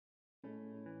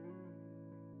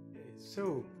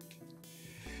So,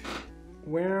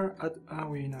 where are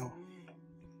we now?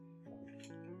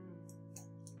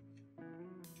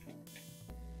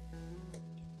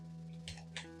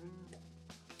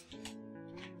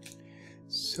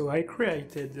 So I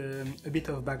created a bit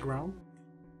of background,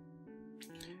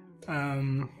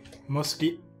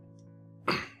 mostly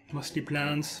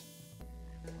plants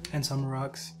and some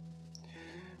rocks.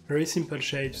 Very simple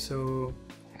shapes. So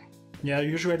yeah,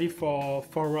 usually for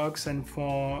rocks and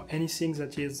for anything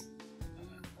that is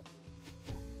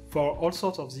for all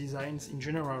sorts of designs in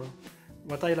general,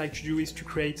 what I like to do is to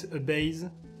create a base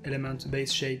element, a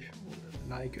base shape,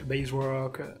 like a base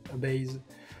rock, a base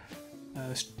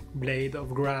blade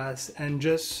of grass, and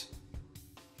just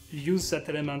use that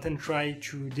element and try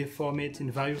to deform it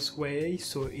in various ways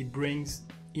so it brings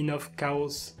enough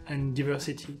chaos and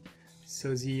diversity,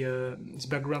 so the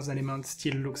background element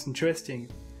still looks interesting.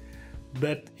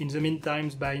 But in the meantime,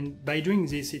 by doing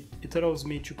this, it allows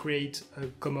me to create a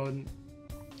common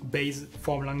base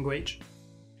form language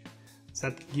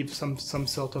that gives some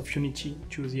sort of unity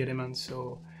to the elements.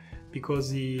 So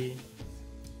because the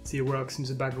rocks in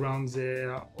the background, they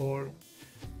are all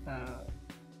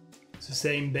the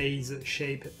same base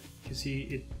shape, you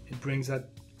see it brings that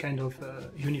kind of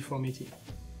uniformity.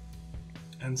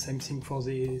 And same thing for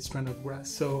the strand of grass.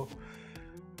 So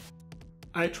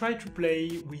I try to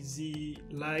play with the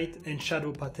light and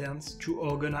shadow patterns to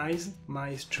organize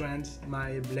my strands,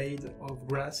 my blade of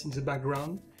grass in the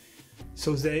background,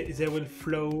 so they will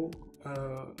flow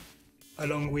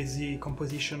along with the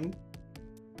composition.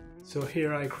 So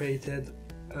here I created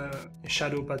a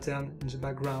shadow pattern in the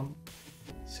background.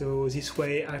 So this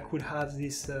way I could have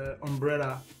this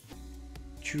umbrella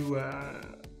to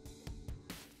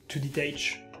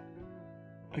detach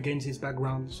against this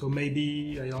background. So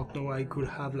maybe, I don't know, I could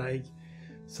have like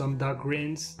some dark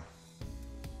greens.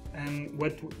 And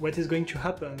what is going to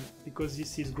happen, because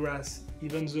this is grass,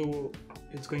 even though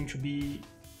it's going to be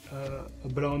a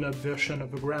blown up version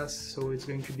of a grass, so it's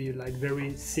going to be like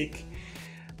very thick,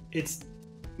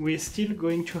 we're still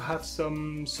going to have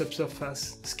some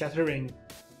subsurface scattering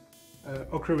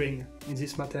occurring in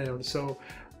this material. So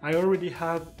I already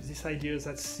have this idea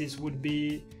that this would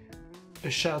be a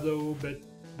shadow, but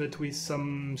with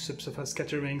some subsurface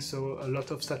scattering, so a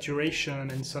lot of saturation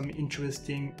and some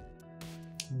interesting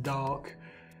dark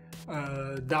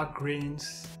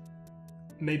greens.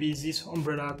 Maybe this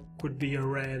umbrella could be a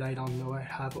red, I don't know,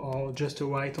 or just a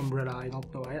white umbrella, I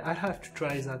don't know. I'll have to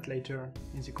try that later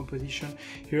in the composition.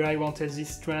 Here I wanted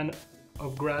this strand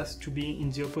of grass to be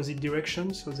in the opposite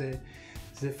direction, so they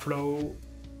flow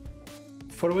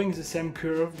following the same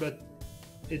curve, but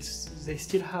they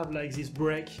still have like this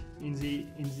break in the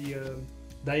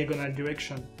diagonal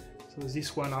direction. So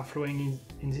this one are flowing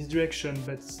in this direction,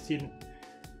 but still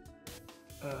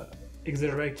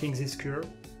exaggerating this curve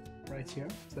right here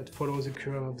that follows the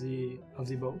curve of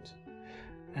the boat.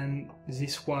 And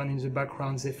this one in the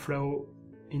background, they flow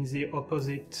in the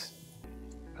opposite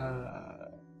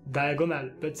diagonal,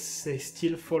 but they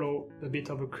still follow a bit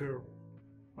of a curve,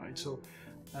 right? So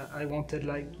I wanted,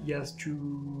 like, yes,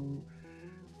 to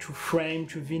frame,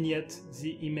 to vignette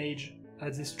the image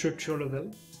at the structure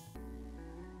level.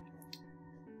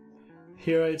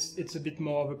 Here it's a bit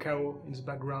more of a chaos in the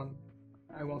background.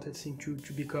 I wanted things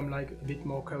to become like a bit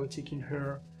more chaotic in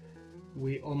here.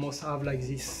 We almost have like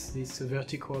these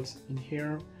verticals in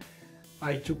here.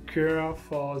 I took care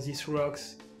for these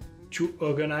rocks to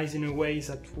organize in a way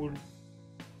that will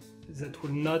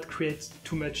not create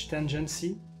too much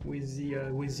tangency with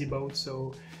the boat.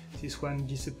 So this one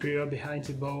disappear behind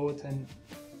the boat, and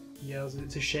here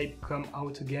the shape come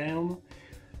out again.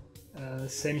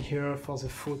 Same here for the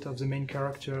foot of the main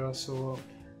character. So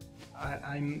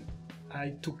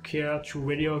I took care to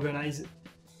really organize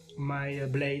my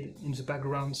blade in the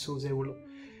background, so they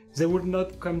will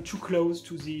not come too close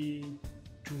to the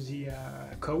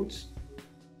coat,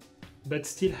 but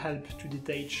still help to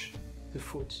detach the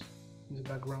foot in the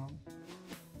background.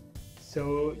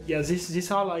 So yeah,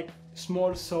 these are like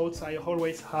small thoughts I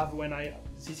always have when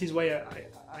this is why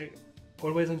I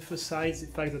always emphasize the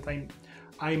fact that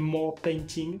I'm more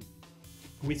painting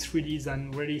with 3D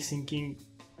than really thinking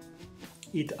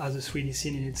it as a 3D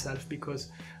scene in itself, because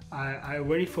I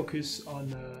really focus on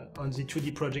the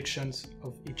 2D projections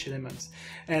of each element.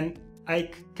 And I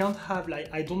can't have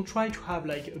I don't try to have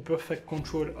like a perfect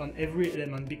control on every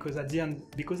element, because at the end,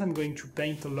 because I'm going to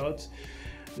paint a lot,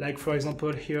 like for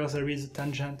example here there is a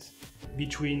tangent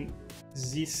between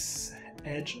this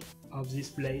edge of this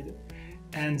blade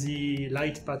and the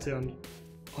light pattern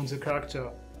on the character,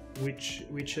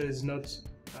 which is not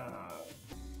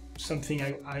something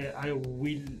I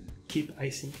will keep, I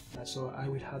think. So I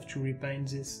will have to repaint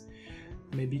this,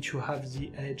 maybe to have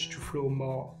the edge to flow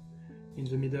more in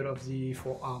the middle of the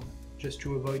forearm, just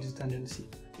to avoid the tendency.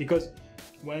 Because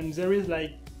when there is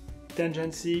like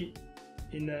tangency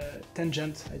in a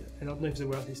tangent, I don't know if the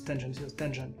word is tangent or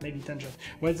tangent, maybe tangent.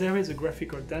 When there is a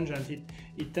graphical tangent,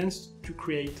 it tends to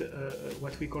create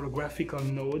what we call a graphical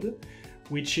node,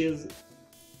 which is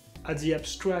at the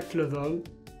abstract level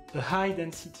a high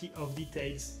density of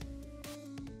details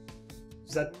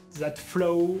that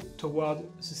flow toward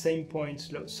the same point.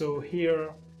 So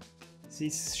here,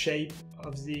 this shape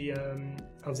of the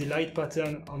light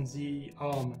pattern on the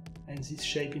arm and this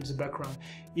shape in the background,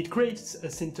 it creates a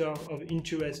center of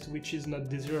interest which is not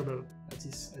desirable at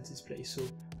this place. So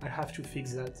I have to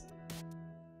fix that.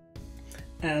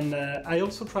 And I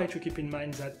also try to keep in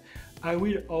mind that I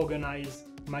will organize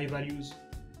my values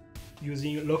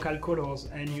using local colors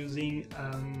and using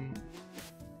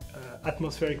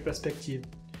atmospheric perspective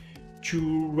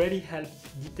to really help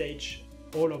detach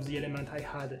all of the elements I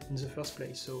had in the first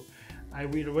place. So I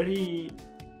will really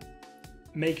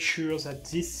make sure that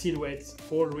these silhouettes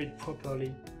all read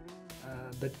properly,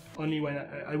 but only when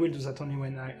I will do that only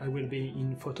when I will be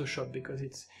in Photoshop, because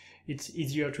it's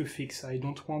easier to fix. I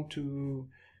don't want to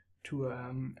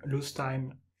lose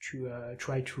time to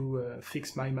try to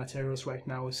fix my materials right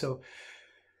now. So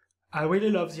I really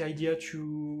love the idea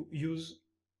to use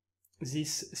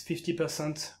this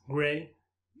 50% gray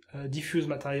diffuse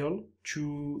material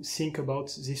to think about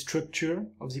the structure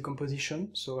of the composition.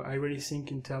 So I really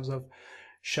think in terms of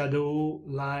shadow,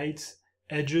 light,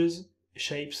 edges,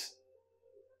 shapes.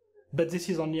 But this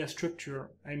is only a structure.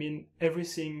 I mean,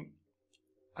 everything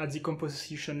at the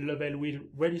composition level will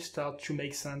really start to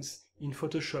make sense in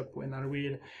Photoshop when I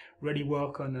will really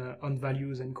work on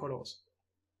values and colors.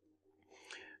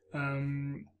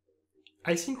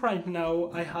 I think right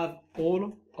now I have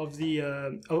all of the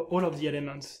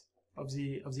elements of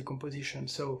the composition.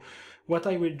 So what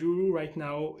I will do right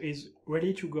now is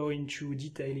ready to go into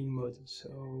detailing mode.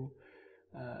 So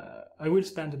I will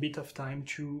spend a bit of time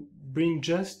to bring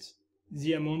just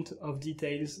the amount of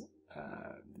details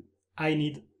I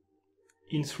need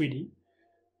in 3D,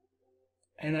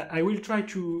 and I will try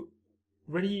to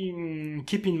really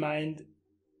keep in mind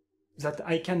that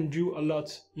I can do a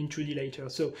lot in 2D later.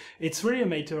 So it's really a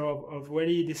matter of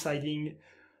really deciding,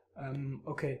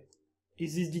 okay,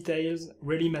 is this details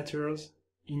really matters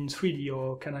in 3D,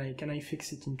 or can I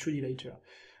fix it in 2D later?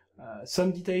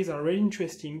 Some details are really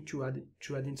interesting to add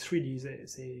in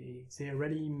 3D. They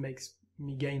really makes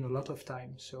me gain a lot of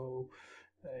time. So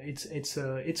it's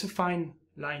a fine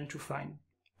line to find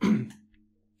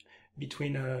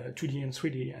between 2D and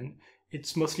 3D, and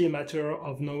it's mostly a matter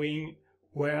of knowing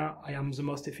where I am the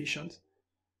most efficient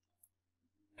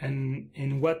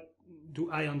and what do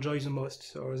I enjoy the most.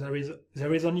 So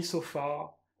there is only so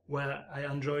far where I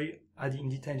enjoy adding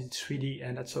details in 3D,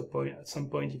 and at some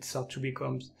point it starts to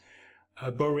become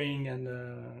boring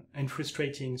and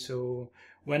frustrating. So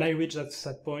when I reach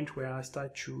that point where I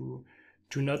start to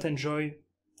not enjoy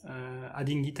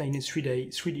adding detail in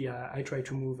 3D, I try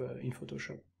to move in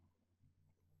Photoshop.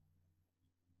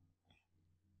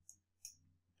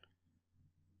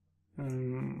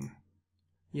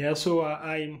 Yeah, so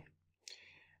I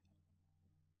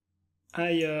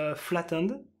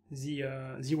flattened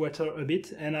the water a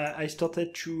bit, and I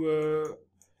started to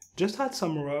just add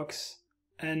some rocks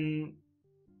and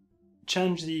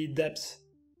change the depth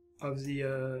of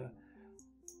the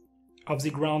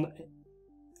ground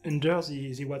under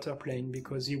the water plane,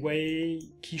 because the way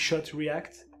Keyshot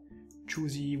reacts to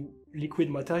the liquid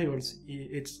materials,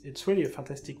 it's really a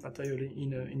fantastic material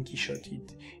in Keyshot.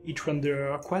 It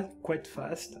renders quite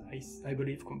fast, I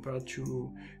believe, compared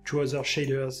to other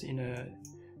shaders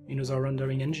in other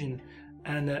rendering engine,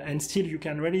 and still you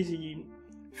can really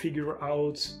figure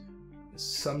out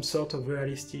some sort of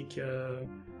realistic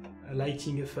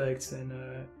lighting effects, and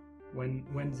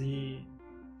when the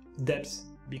depths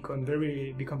become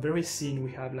very thin,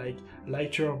 we have like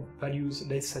lighter values,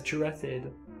 less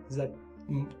saturated, that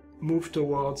move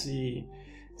towards the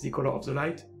color of the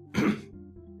light.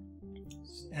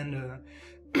 And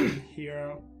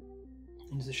here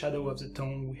in the shadow of the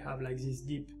tongue we have like this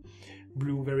deep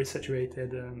blue, very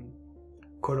saturated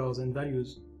colors and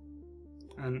values,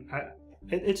 and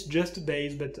it's just a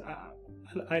base, but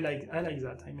I like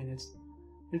that. I mean,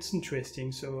 it's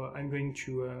interesting, so I'm going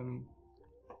to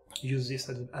use this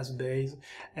as base,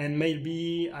 and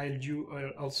maybe I'll do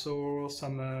also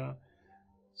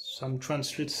some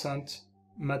translucent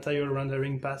material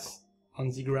rendering paths on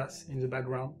the grass in the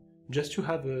background, just to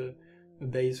have a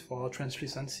base for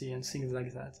translucency and things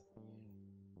like that.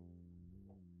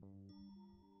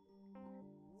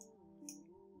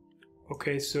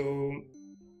 Okay, so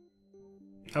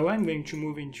now I'm going to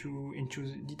move into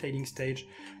the detailing stage.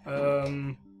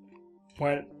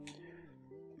 Well,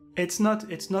 it's not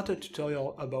a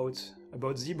tutorial about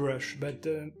ZBrush, but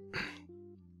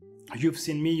you've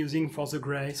seen me using for the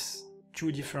grace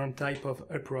two different type of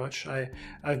approach.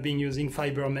 I've been using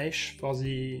fiber mesh for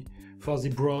the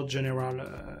broad general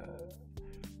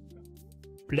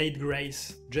blade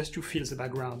grace, just to fill the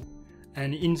background,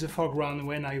 and in the foreground,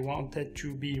 when I wanted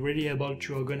to be really able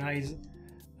to organize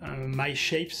my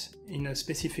shapes in a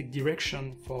specific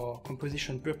direction for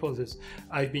composition purposes,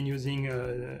 I've been using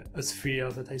a sphere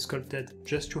that I sculpted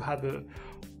just to have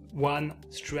one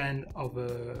strand of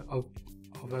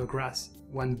a grass,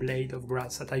 one blade of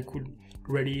grass that I could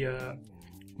really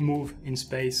move in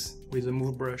space with a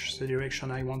move brush the direction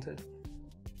I wanted.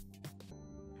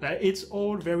 It's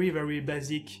all very, very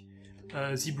basic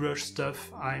ZBrush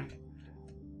stuff.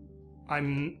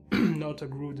 I'm not a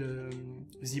good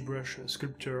ZBrush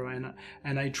sculptor,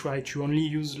 and I try to only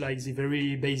use like the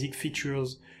very basic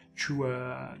features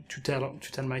to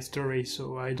tell my story.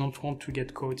 So I don't want to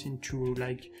get caught into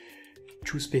like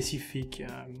too specific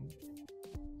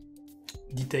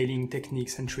detailing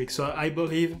techniques and tricks. So I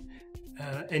believe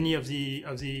any of the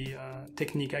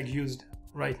technique I've used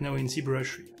right now in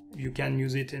ZBrush, you can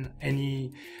use it in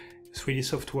any 3D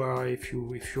software if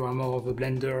you are more of a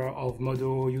Blender or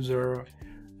Modo user.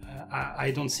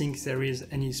 I don't think there is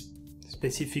any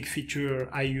specific feature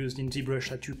I used in ZBrush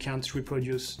that you can't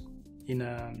reproduce in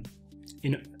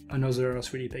another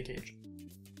 3D package.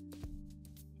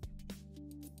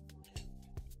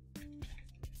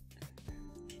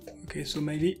 Okay, so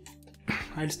maybe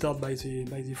I'll start by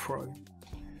the frog,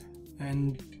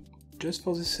 and just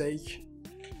for the sake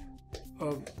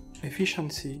of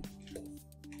efficiency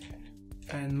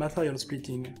and material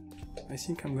splitting, I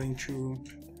think I'm going to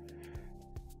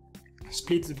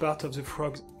split the part of the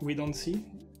frog we don't see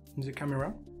in the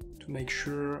camera to make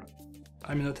sure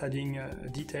I'm not adding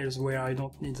details where I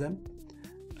don't need them.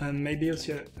 And maybe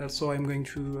also I'm going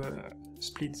to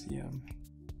split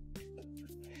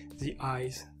the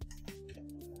eyes.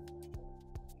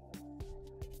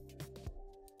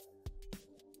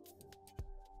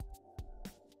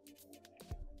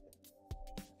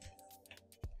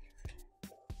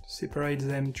 Separate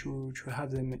them to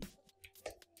have them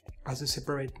as a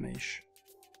separate mesh,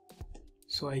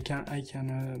 so I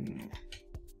can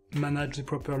manage the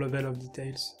proper level of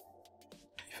details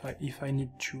if I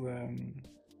need to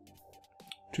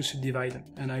subdivide them,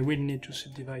 and I will need to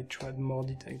subdivide to add more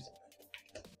details.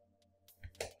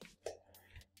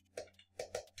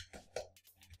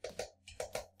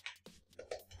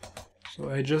 So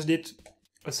I just did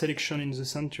a selection in the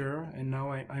center, and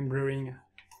now I'm blurring.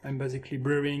 I'm basically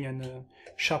blurring and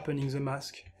sharpening the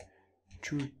mask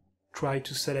to try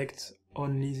to select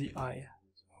only the eye.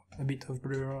 So a bit of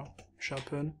blur,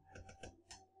 sharpen.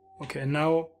 Okay,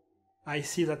 now I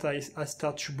see that I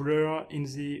start to blur in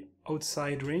the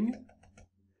outside ring.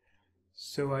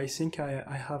 So I think I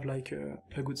have like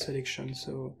a good selection.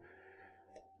 So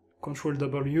Ctrl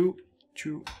W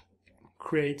to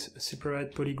create a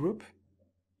separate polygroup.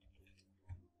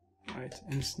 Right,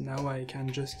 and now I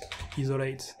can just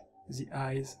isolate the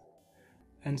eyes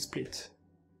and split.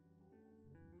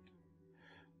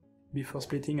 Before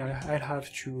splitting, I'll have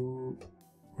to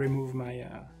remove my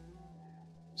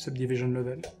subdivision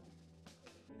level.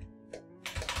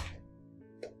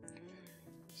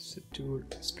 Set tool,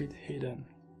 split hidden.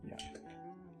 Yeah.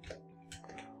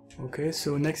 Okay,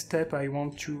 so next step, I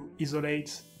want to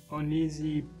isolate only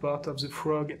the part of the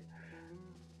frog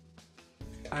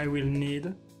I will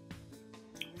need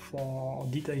for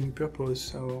detailing purpose.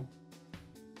 So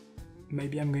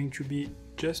maybe I'm going to be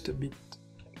just a bit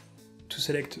to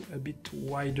select a bit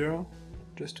wider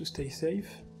just to stay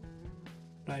safe.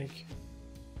 Like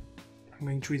I'm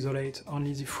going to isolate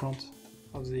only the front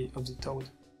of the toad.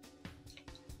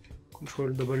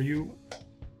 Ctrl W.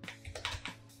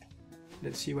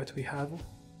 Let's see what we have.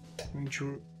 I'm going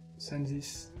to send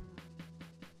this.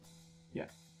 Yeah,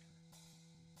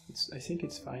 I think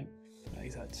it's fine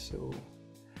like that. So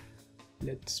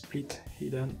let's split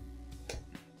hidden.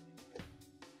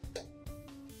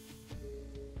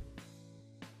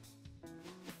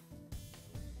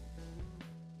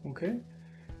 Okay,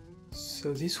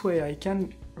 so this way I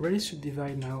can really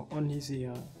subdivide now only the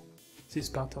this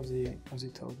part of the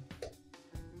toad.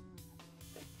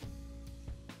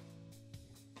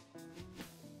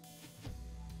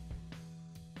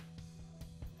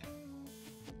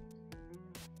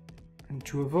 And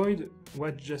to avoid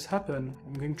what just happened,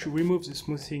 I'm going to remove the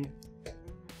smoothing,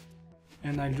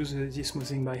 and I'll do the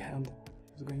smoothing by hand.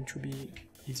 It's going to be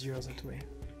easier that way.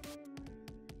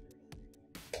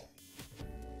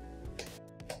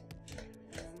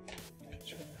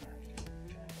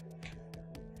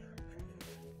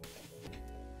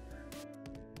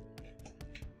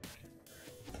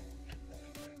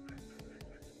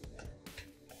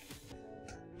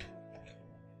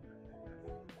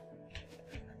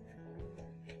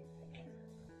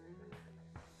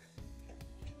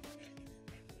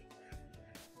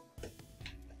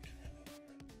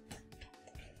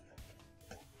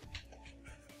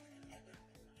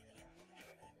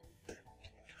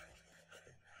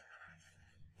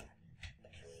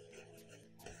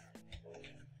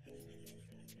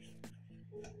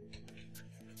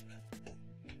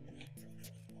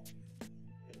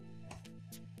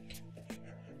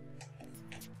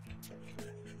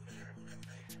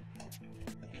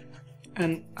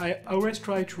 And I always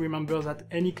try to remember that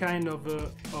any kind of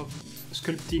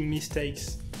sculpting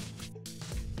mistakes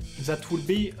that would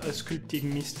be a sculpting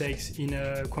mistakes in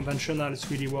a conventional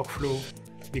 3D workflow,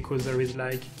 because there is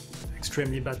like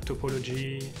extremely bad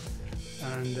topology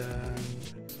and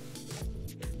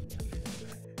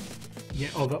yeah,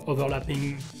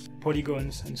 overlapping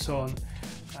polygons and so on.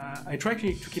 I try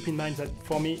to keep in mind that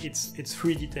for me it's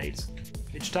 3 details.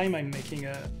 Each time I'm making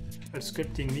a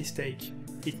sculpting mistake,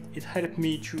 it helped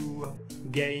me to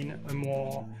gain a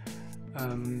more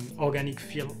organic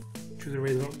feel to the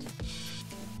result.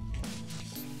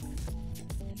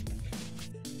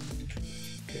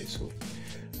 Okay, so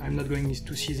I'm not going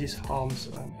to see this arm,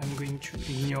 so I'm going to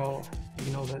ignore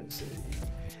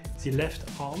the left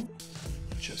arm,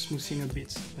 just smoothing a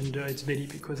bit under its belly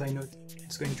because I know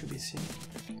it's going to be seen.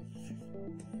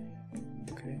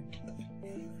 Okay.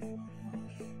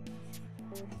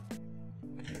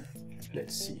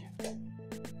 Let's see.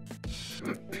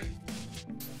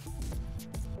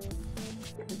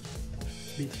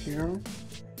 Bit here.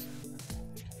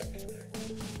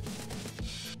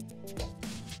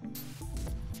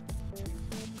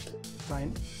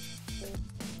 Fine.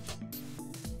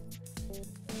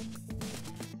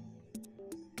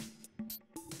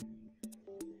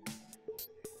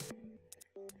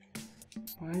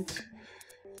 Right.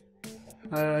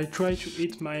 I try to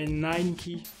hit my 9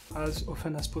 key as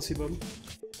often as possible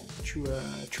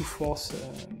to force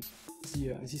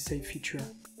the save feature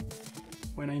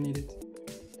when I need it.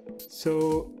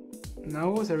 So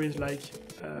now there is like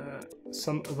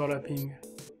some overlapping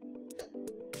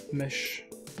mesh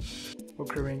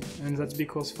occurring, and that's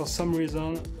because for some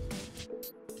reason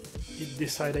it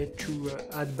decided to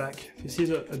add back. This is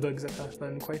a bug that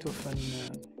happens quite often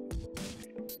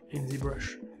in the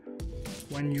brush.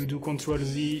 When you do Ctrl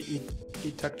Z,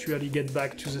 it actually gets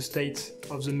back to the state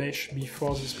of the mesh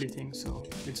before the splitting, so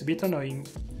it's a bit annoying.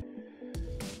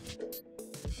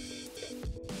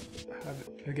 I have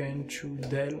again to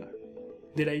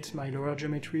delete my lower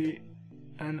geometry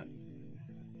and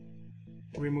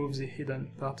remove the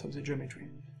hidden part of the geometry.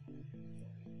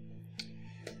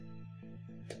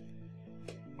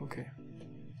 Okay.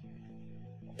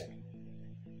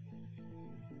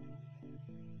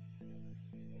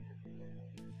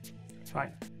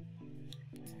 Fine.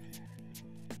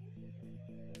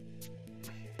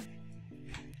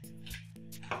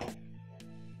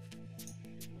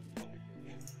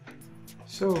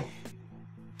 So,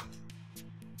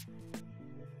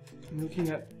 I'm looking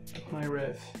at my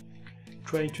ref,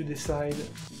 trying to decide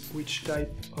which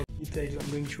type of details I'm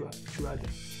going to add.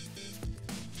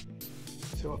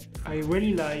 So, I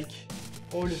really like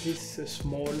all this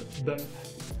small bump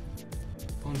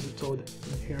on the toad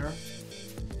in here.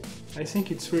 I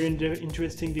think it's really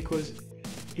interesting because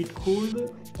it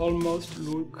could almost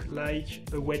look like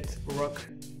a wet rock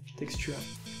texture.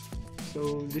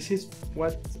 So this is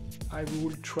what I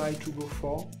will try to go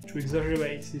for, to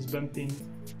exaggerate this bumping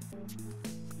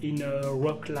in a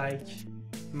rock-like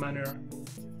manner,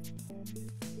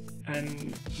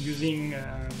 and using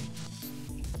a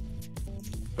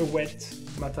wet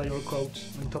material coat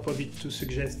on top of it to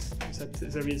suggest that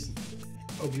there is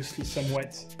obviously some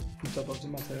wet on top of the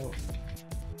material.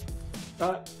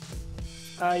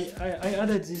 I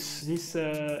added these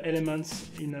elements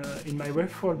in my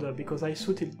ref folder because I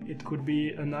thought it could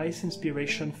be a nice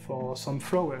inspiration for some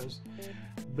flowers,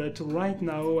 but right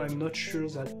now I'm not sure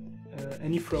that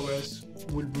any flowers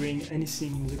will bring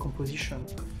anything in the composition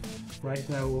right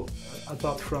now,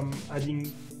 apart from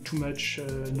adding too much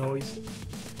noise,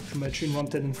 too much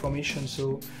unwanted information,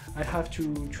 so I have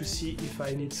to see if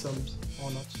I need some or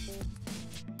not.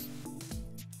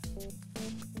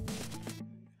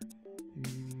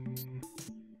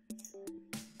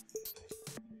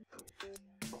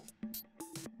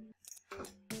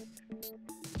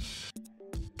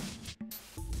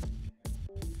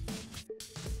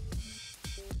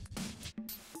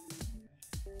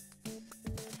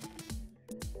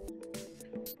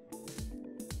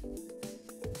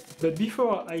 But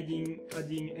before adding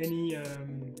any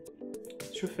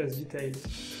surface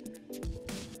details,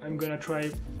 I'm gonna try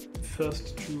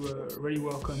first to really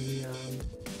work on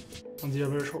the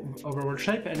overall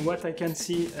shape. And what I can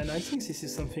see, and I think this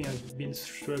is something I've been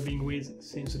struggling with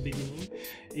since the beginning,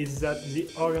 is that the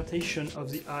orientation of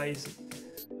the eyes,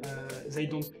 they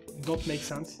don't make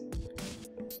sense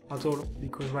at all,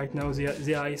 because right now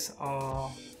the eyes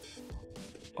are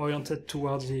oriented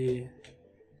towards the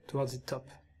top.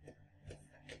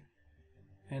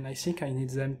 And I think I need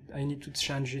to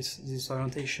change this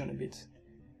orientation a bit.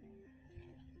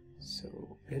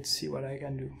 So let's see what I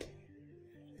can do.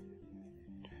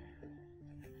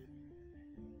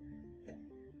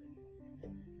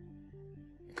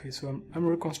 Okay, so I'm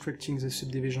reconstructing the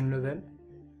subdivision level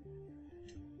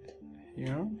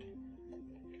here.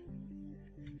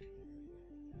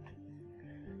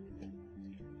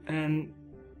 And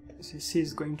this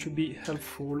is going to be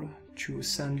helpful to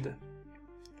send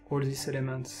all these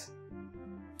elements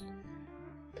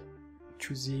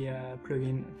to the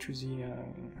plugin, to the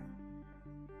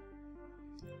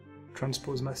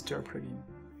Transpose Master plugin.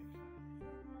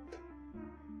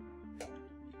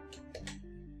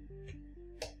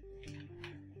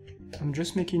 I'm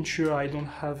just making sure I don't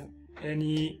have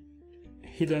any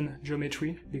hidden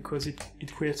geometry because it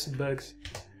creates bugs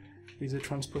with the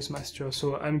Transpose Master.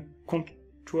 So I'm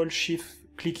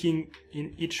Control-Shift clicking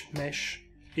in each mesh,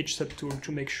 each subtool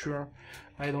to make sure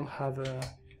I don't have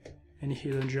any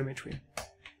hidden geometry.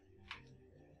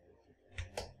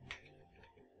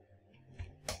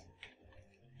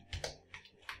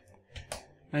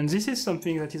 And this is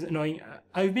something that is annoying.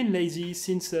 I've been lazy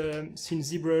since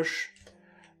ZBrush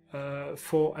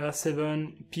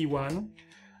 4R7 P1.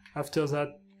 After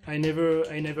that, I never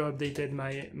updated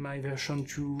my version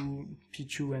to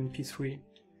P2 and P3.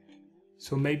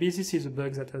 So maybe this is a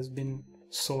bug that has been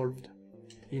solved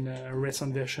in a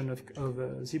recent version of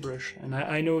ZBrush. And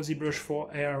I know ZBrush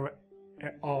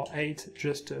 4R8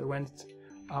 just went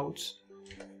out.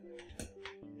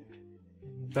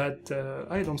 But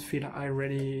I don't feel I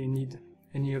really need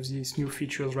any of these new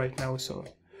features right now, so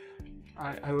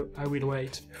I will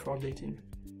wait before updating.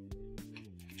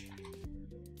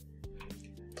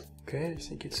 Okay, I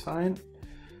think it's fine.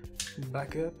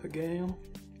 Back up again.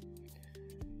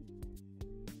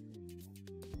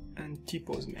 And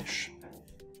T-pose mesh.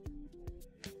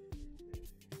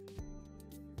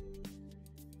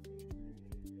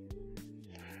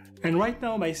 And right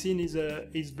now my scene is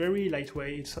very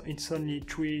lightweight. It's only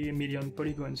 3 million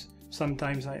polygons.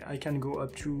 Sometimes I can go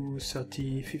up to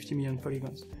 30, 50 million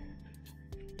polygons.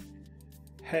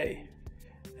 Hey,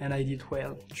 and I did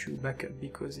well to back up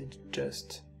because it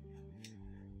just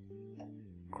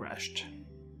crashed.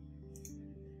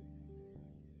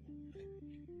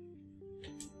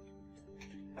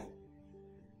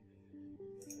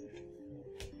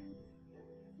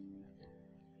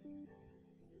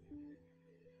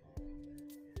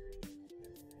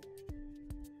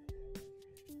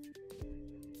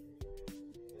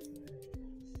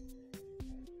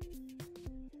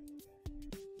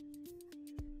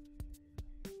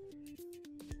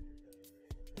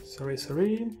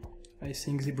 Sorry. I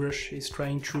think ZBrush is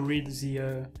trying to read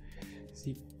the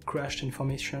crashed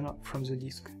information from the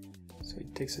disk, so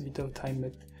it takes a bit of time.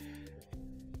 But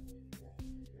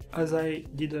as I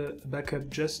did a backup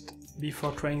just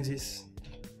before trying this,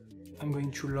 I'm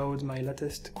going to load my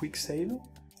latest quick save.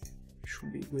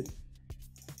 Should be good.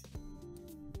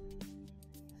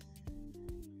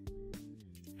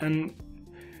 And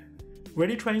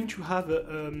really trying to have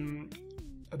a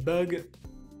bug.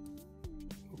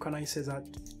 Can I say that?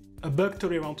 A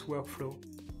bug-tolerant workflow,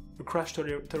 a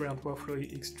crash-tolerant workflow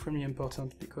is extremely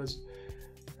important because,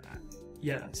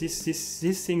 yeah,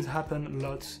 these things happen a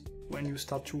lot when you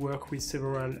start to work with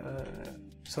several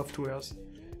softwares.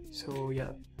 So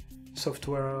yeah,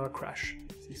 software crash.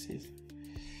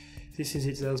 This is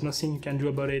it. There's nothing you can do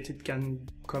about it. It can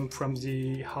come from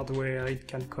the hardware. It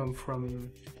can come from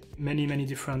many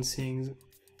different things.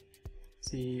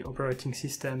 The operating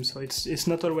system, so it's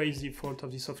not always the fault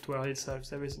of the software itself.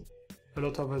 There is a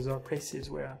lot of other places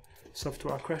where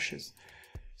software crashes.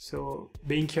 So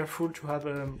being careful to have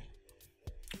a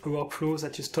workflow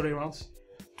that is tolerant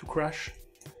to crash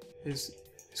is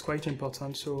quite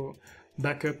important. So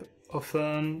backup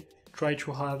often, try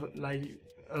to have like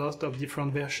a lot of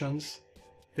different versions.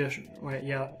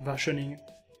 Versioning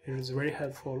is very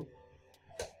helpful.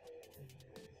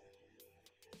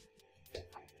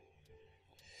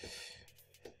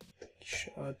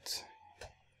 Shot.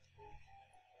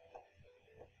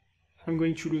 I'm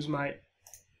going to lose my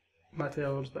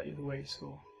materials by the way,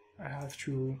 so I have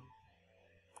to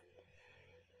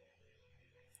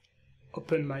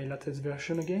open my latest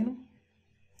version again.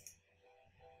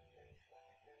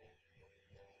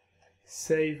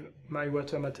 Save my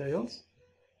water materials.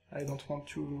 I don't want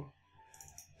to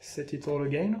set it all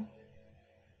again,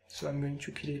 so I'm going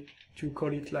to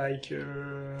call it like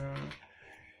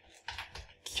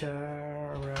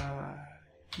Caribbean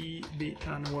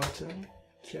water.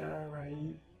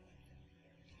 Caribbean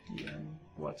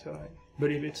water. I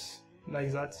believe it's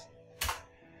like that.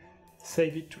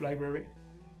 Save it to library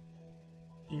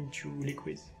into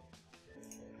liquids.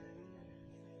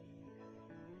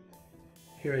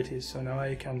 Here it is. So now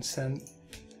I can send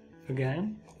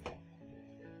again.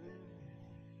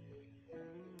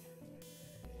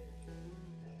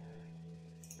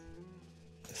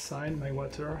 assign my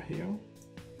water here.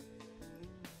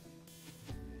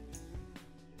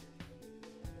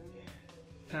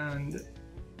 And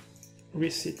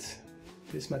reset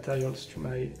these materials to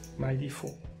my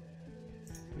default,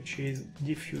 which is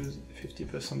diffuse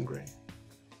 50% gray.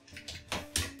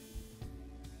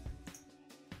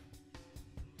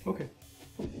 Okay,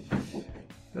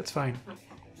 that's fine.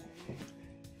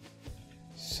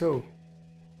 So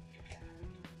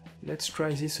let's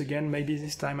try this again. Maybe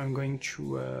this time I'm going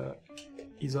to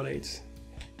isolate.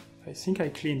 I think I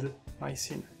cleaned my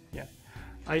scene. Yeah,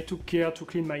 I took care to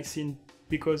clean my scene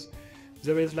because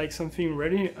there is like something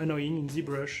really annoying in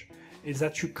ZBrush is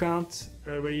that you can't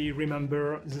really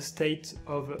remember the state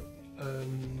of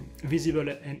visible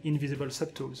and invisible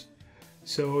subtools.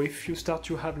 So if you start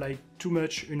to have like too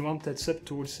much unwanted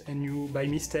subtools and you by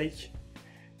mistake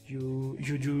you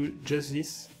do just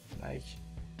this, like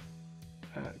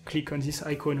click on this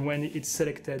icon when it's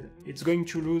selected, it's going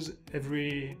to lose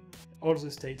all the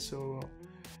states. So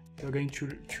you're going to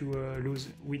lose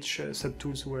which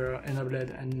subtools were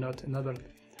enabled and not enabled.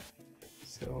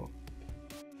 So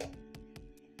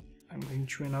I'm going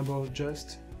to enable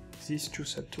just these two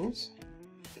subtools.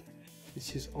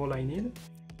 This is all I need.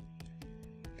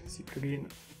 See plugin,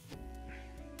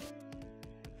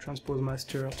 transpose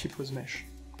master, T-pose mesh.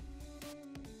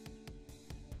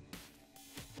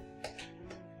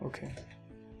 Okay,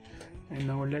 and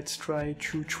now let's try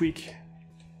to tweak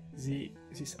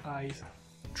these eyes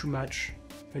to match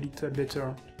a little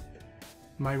better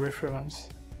my reference.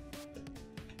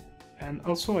 And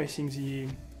also I think the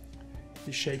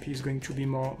shape is going to be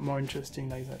more interesting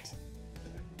like that.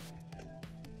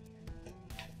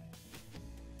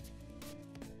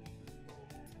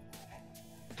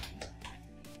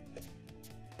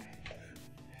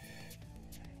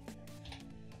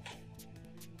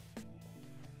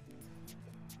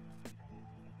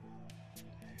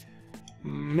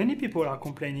 Many people are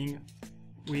complaining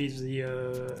with the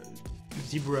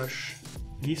ZBrush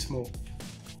gizmo,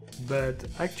 but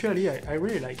actually I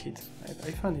really like it.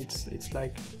 I find it's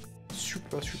like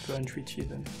super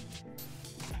intuitive, and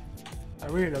I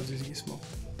really love this gizmo.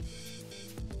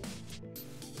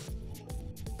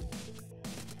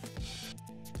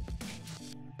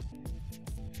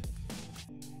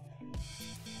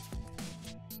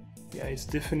 Yeah, it's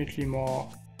definitely more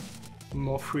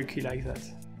freaky like that.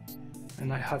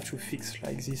 And I have to fix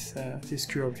like this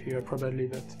curve here probably,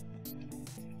 but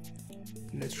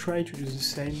let's try to do the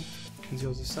same on the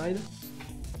other side.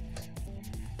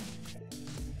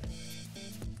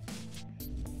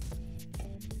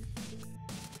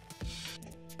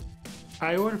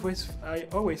 I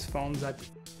always found that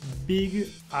big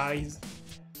eyes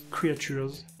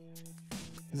creatures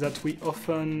that we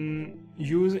often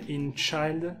use in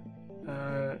child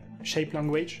shape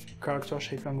language, character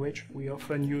shape language, we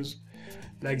often use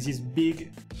like these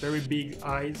big, very big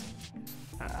eyes.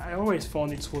 I always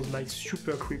found it was like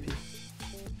super creepy.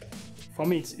 For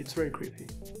me, it's very creepy.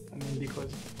 I mean,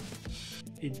 because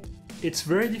it's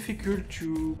very difficult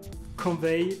to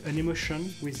convey an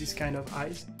emotion with this kind of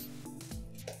eyes.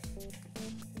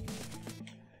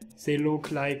 They look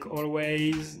like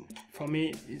always, for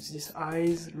me, these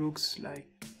eyes looks like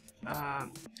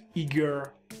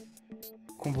eager,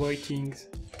 convoiting,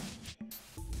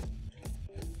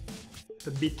 a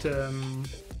bit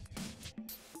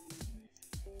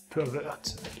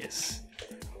pervert, I guess.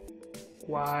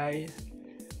 Why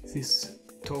this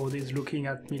toad is looking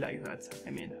at me like that? I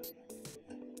mean,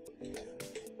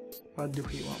 what do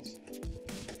he want?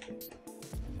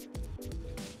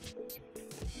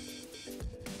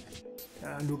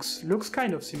 Looks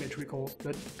kind of symmetrical,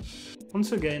 but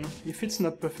once again, if it's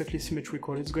not perfectly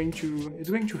symmetrical, it's going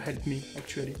to help me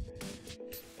actually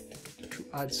to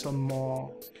add some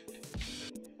more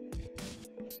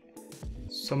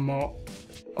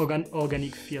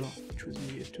organic feel to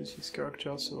this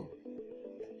character, so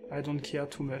I don't care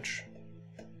too much.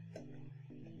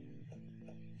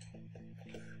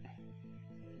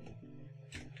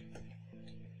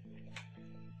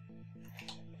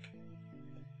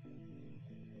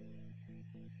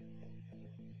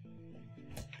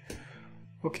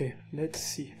 Okay, let's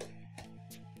see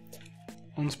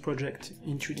on this project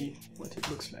in 2D what it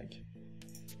looks like.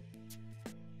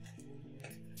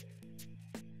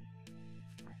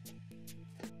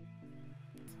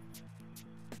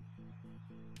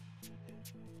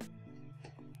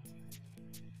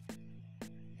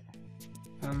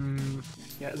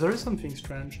 Yeah, there is something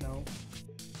strange now.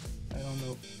 I don't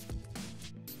know.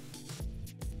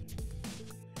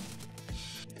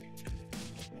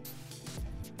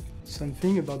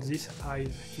 Something about this eye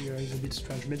here is a bit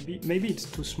strange. Maybe it's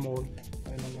too small. I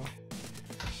don't know.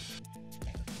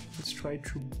 try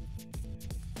to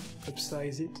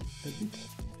upsize it a bit.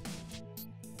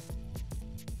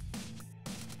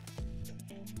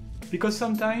 Because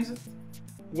sometimes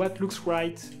what looks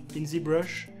right in the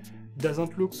brush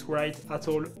doesn't look right at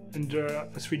all under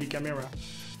a 3D camera.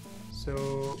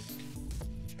 So,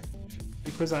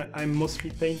 because I'm mostly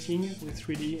painting with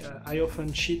 3D, I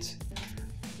often cheat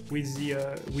with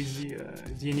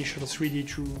the initial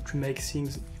 3D to make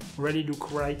things really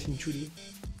look right in 2D.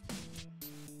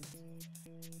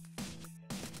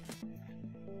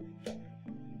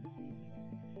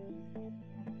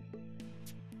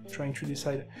 Trying to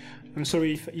decide. I'm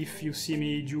sorry if you see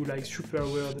me do like super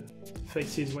weird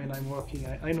faces when I'm working.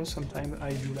 I know sometimes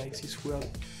I do like these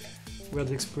weird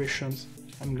expressions.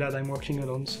 I'm glad I'm working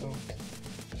alone, so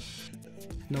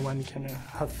no one can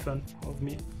have fun of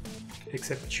me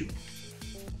except you.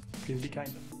 Please be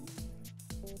kind.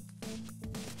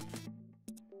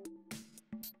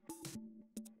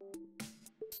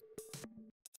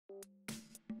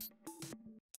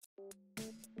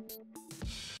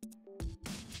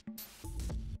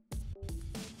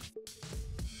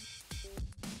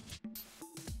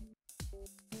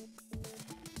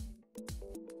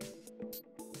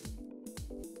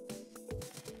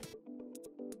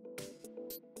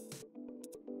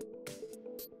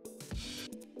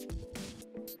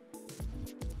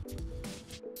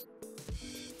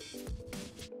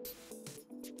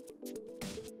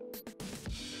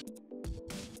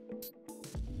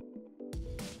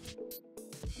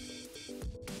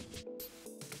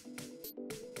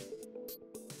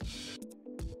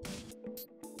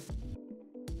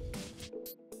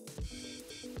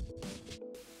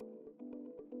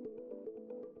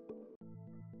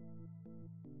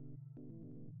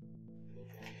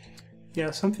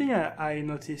 Yeah, something I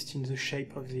noticed in the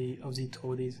shape of the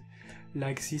toad is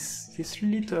like this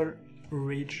little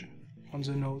ridge on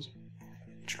the nose,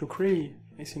 which look really,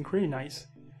 I think, really nice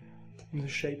in the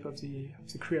shape of the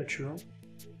creature.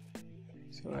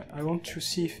 So I want to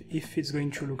see if it's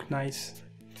going to look nice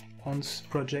on this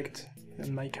project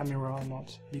and my camera or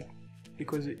not,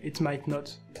 because it might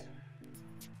not.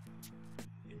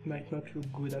 It might not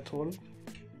look good at all.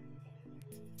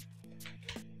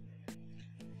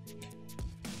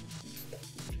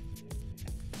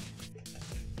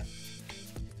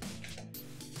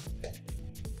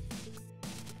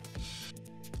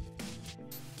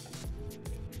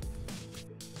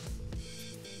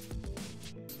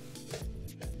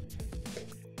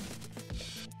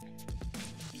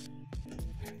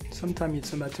 Sometimes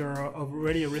it's a matter of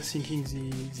really rethinking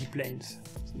the planes.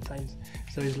 Sometimes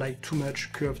there is like too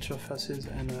much curved surfaces,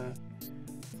 and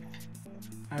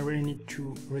I really need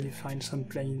to really find some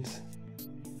planes.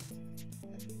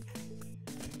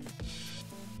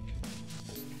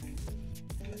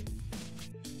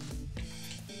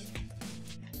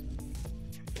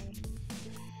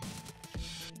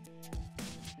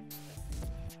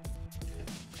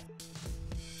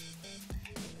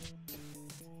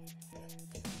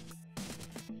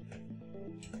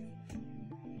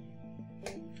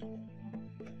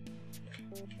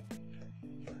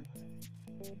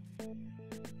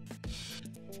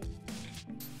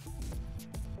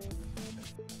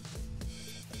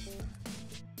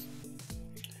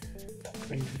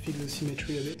 Trying to fix the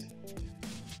symmetry a bit.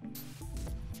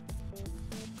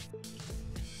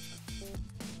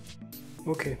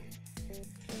 Okay,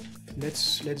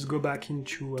 let's go back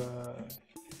into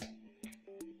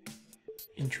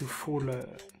full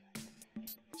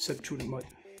subtool mode.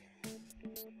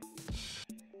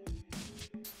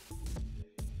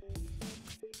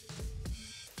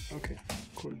 Okay,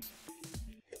 cool.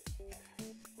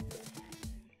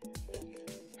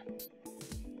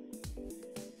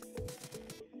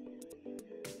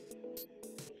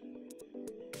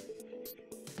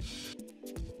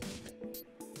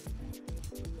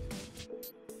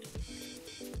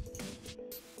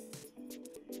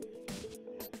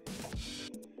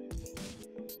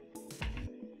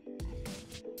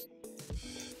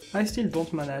 I still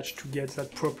don't manage to get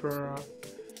that proper.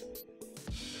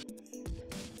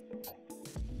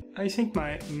 I think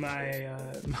my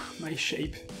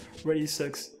shape really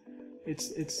sucks.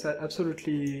 It's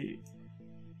absolutely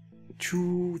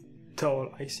too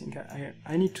tall. I think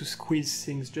I need to squeeze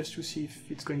things just to see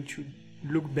if it's going to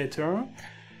look better,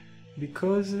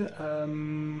 because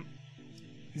the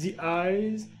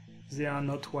eyes, they are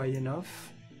not wide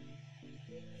enough,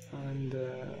 and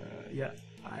yeah.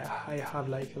 I have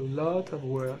like a lot of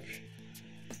work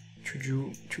to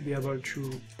do to be able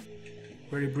to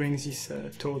really bring this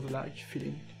toad-like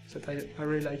feeling that I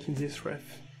really like in this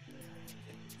ref.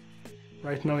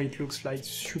 Right now it looks like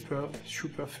super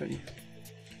funny.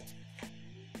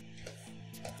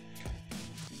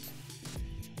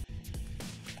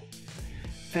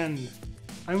 And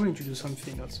I'm going to do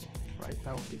something also right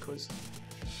now because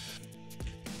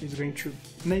it's going to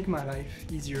make my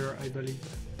life easier, I believe.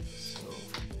 So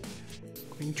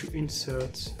I'm going to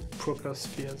insert proper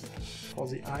spheres for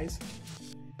the eyes.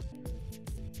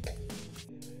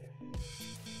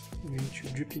 I'm going to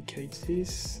duplicate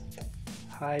this,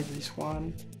 hide this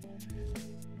one,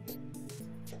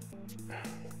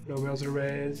 lower the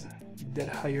rays, that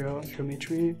higher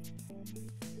geometry,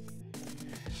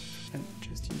 and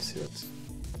just insert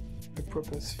a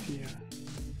proper sphere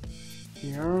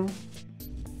here,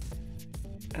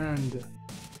 and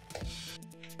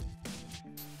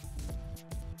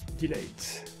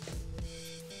delete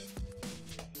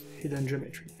hidden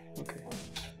geometry. Okay.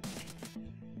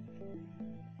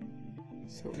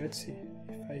 So let's see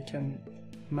if I can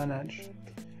manage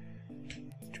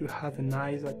to have an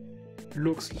eye that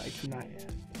looks like an eye.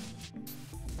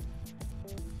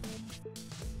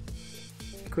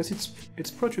 Because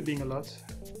it's protruding a lot.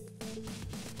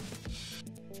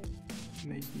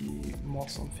 Maybe more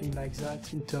something like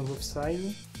that in terms of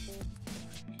size.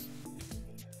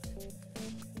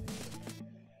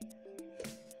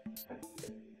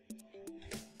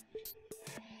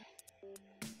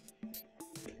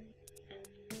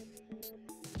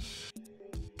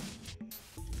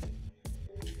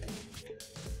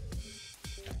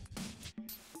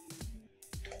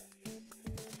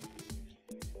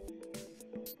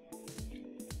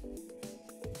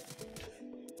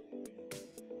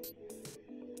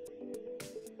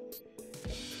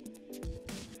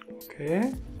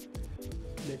 Okay,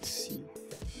 let's see.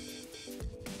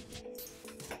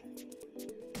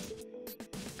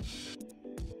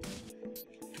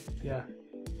 Yeah,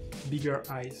 bigger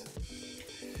eyes.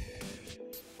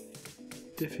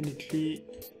 Definitely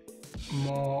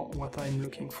more what I'm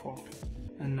looking for.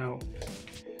 And now,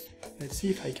 let's see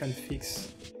if I can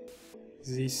fix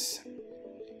this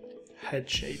head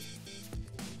shape.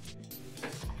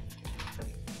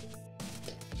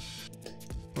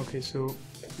 Okay, so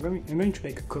I'm going to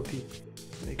make a copy,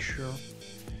 make sure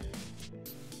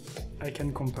I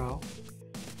can compare.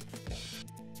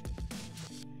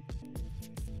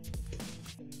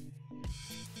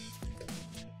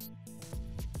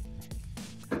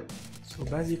 So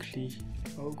basically,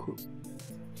 how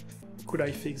could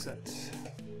I fix that?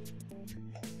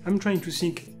 I'm trying to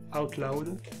think out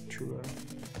loud to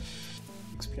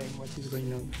explain what is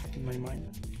going on in my mind.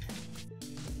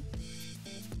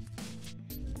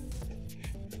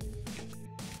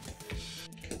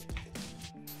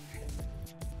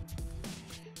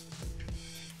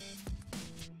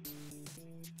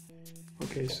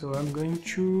 Okay, so I'm going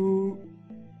to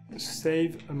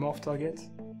save a morph target.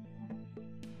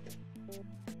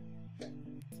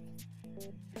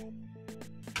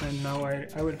 And now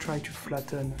I will try to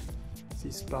flatten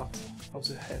this part of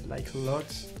the head like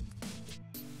logs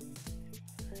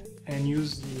and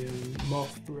use the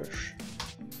morph brush.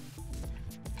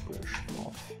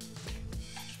 Morph.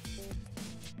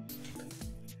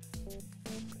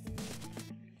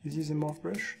 Is this a morph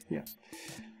brush? Yeah.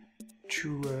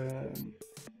 To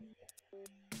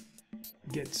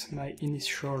get my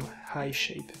initial high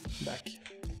shape back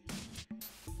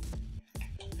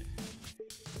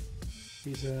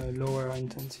with a lower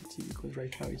intensity, because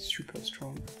right now it's super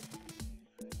strong.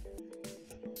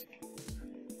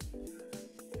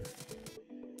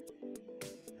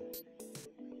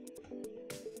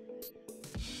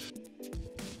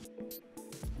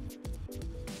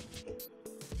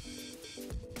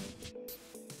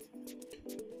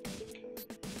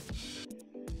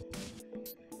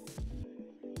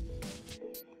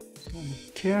 I'm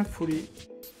carefully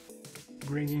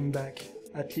bringing back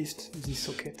at least the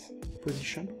socket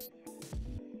position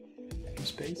in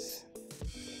space.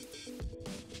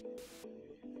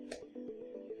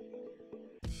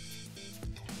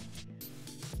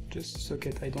 Just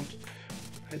socket. I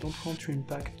don't want to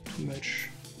impact too much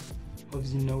of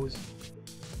the nose.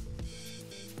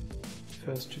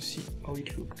 First to see how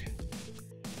it looks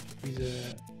with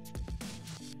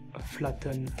a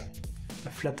flattened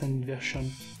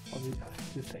version of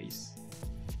the face.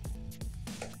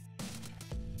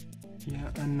 Yeah,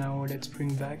 and now let's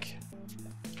bring back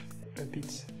a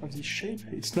bit of this shape.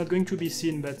 It's not going to be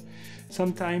seen, but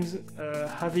sometimes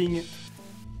having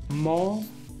more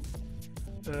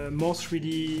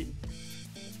 3D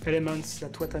elements than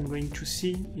what I'm going to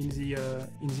see in the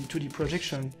 2D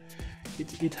projection,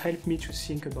 it helped me to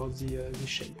think about the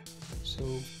shape. So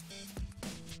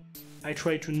I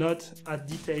try to not add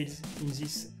details in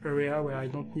this area where I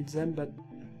don't need them, but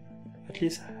at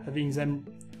least having them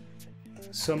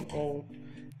somehow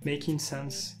making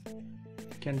sense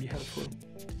can be helpful.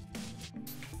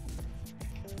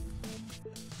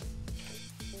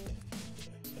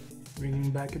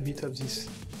 bringing back a bit of this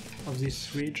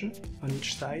ridge on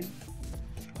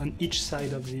each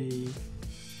side of the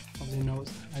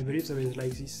nose. I believe there is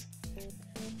like this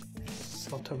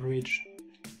sort of ridge.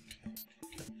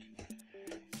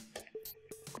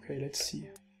 Okay, let's see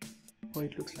what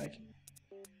it looks like.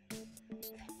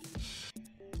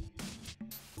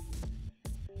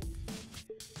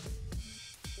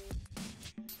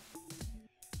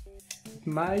 It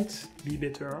might be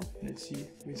better, let's see,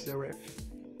 with the ref.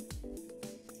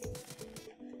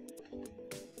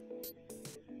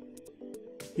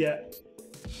 Yeah,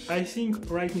 I think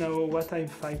right now what I'm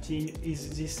fighting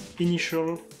is this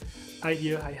initial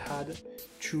idea I had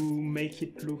to make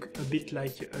it look a bit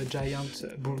like a giant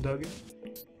bulldog,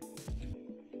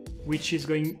 which is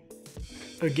going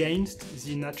against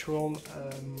the natural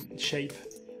shape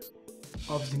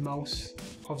of the mouth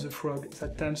of the frog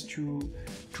that tends to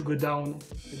go down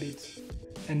a bit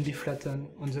and be flattened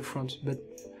on the front. But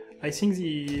I think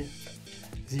the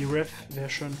ref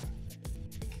version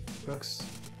works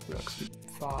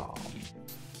far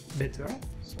better,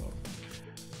 so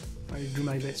I'll do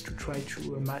my best to try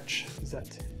to match that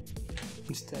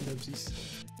instead of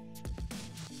this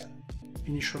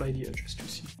initial idea, just to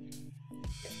see.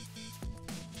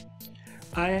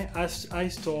 I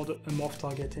stored a morph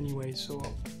target anyway, so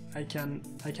I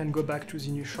can go back to the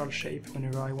initial shape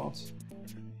whenever I want,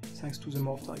 thanks to the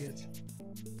morph target.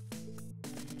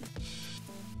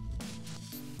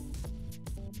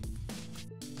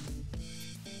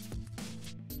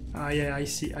 Yeah, I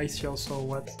see also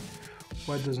what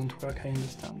doesn't work. I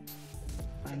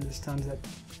understand that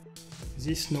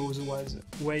this nose was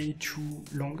way too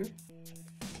long.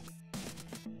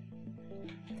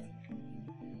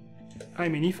 I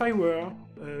mean, if I were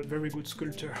a very good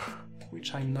sculptor,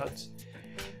 which I'm not,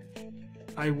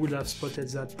 I would have spotted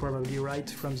that probably right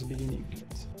from the beginning.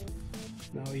 But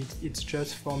now it's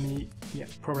just for me, yeah,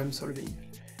 problem solving.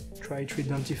 Try to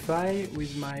identify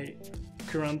with my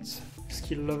current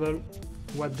skill level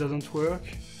what doesn't work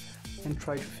and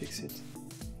try to fix it.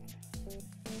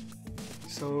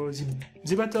 So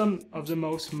the bottom of the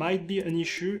mouth might be an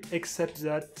issue, except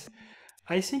that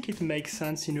I think it makes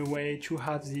sense in a way to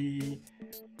have the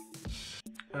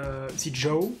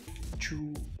jaw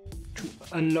to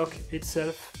unlock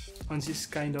itself on this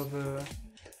kind of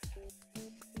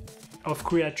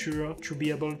creature, to be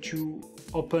able to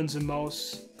open the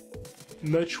mouth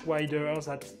much wider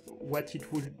than what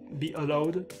it would be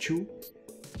allowed to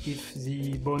if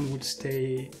the bone would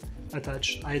stay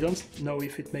attached. I don't know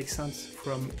if it makes sense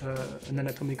from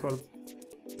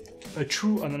a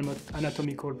true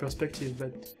anatomical perspective,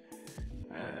 but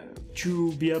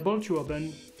to be able to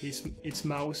open its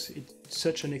mouth to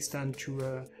such an extent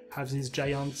to have this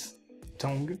giant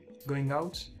tongue going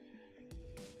out,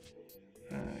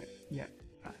 yeah,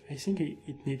 I think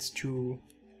it needs to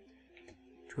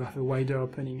have a wider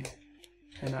opening.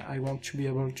 And I want to be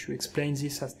able to explain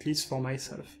this at least for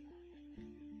myself.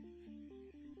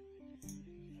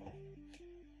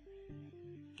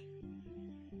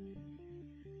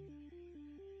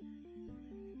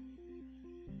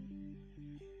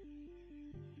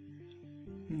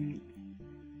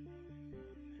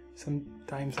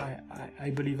 Sometimes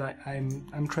I believe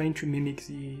I'm trying to mimic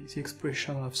the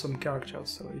expression of some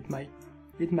characters, so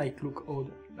it might look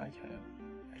odd. Like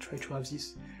I try to have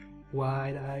these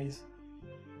wide eyes,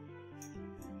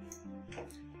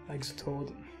 like the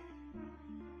toad.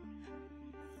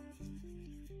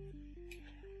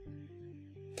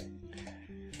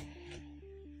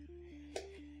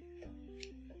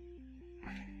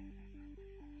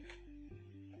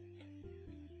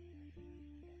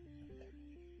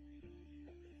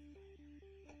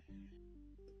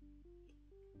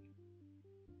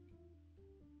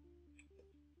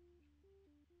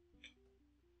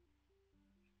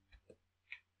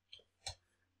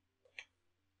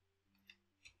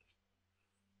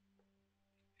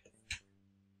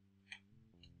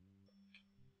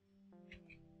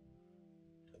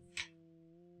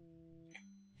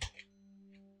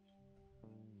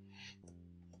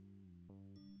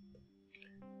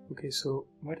 Okay, so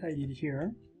what I did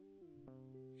here,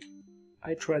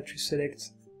 I tried to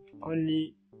select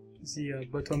only the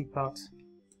bottom part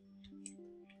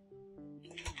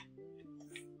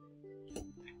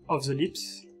of the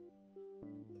lips,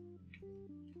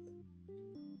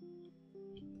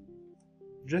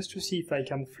 just to see if I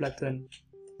can flatten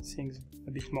things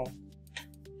a bit more.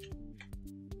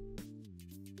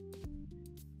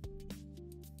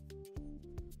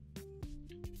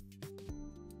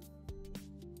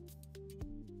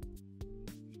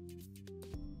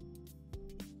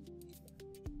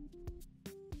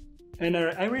 And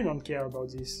I really don't care about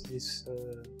this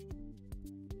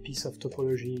piece of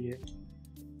topology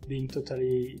being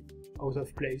totally out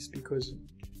of place, because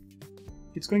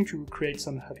it's going to create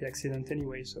some happy accident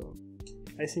anyway, so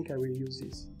I think I will use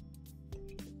this.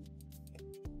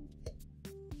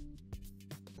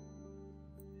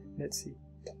 Let's see.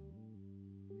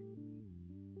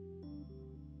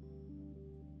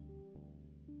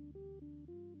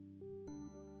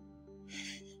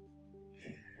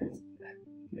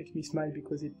 Makes me smile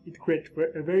because it creates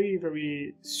a very,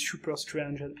 very super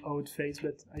strange and odd face,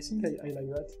 but I think I like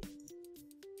that.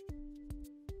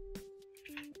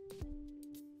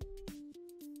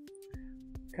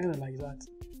 Kind of like that.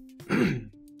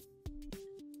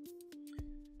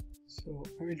 So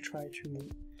I will try to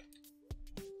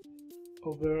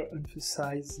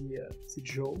overemphasize the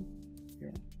jaw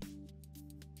here,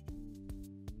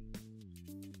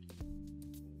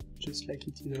 just like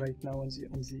it is right now on the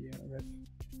ref.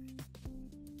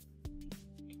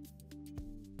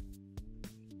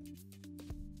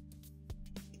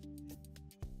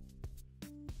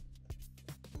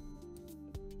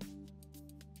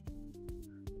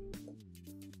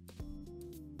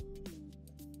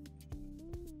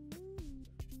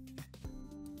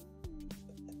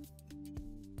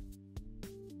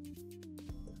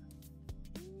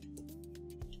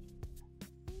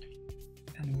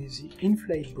 And with the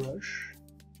inflate brush,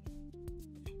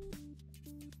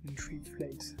 and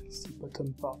inflate the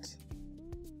bottom part,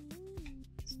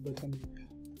 the bottom lip.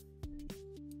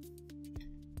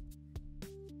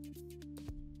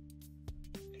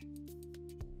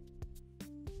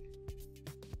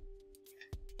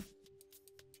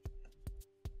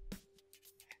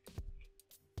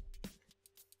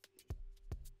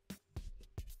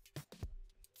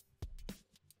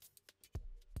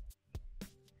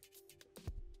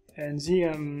 And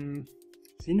the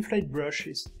inflate brush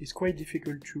is quite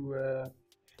difficult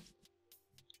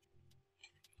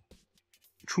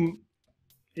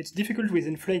it's difficult with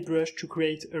inflate brush to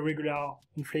create a regular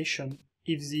inflation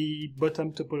if the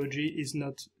bottom topology is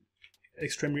not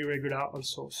extremely regular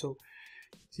also. So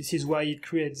this is why it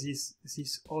creates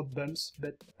these odd bumps,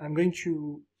 but I'm going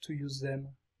to use them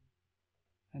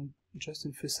and just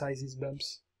emphasize these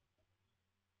bumps.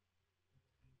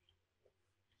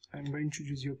 I'm going to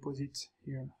use the opposite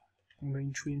here. I'm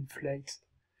going to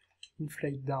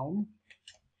inflate down,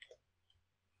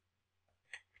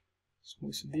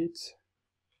 smooth a bit,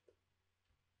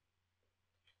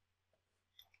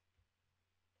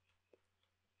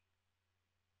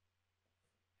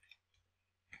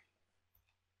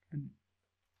 and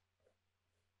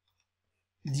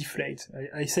deflate.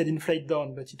 I said inflate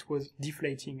down, but it was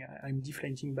deflating. I'm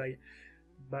deflating by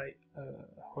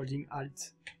holding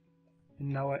Alt.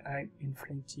 And now I'm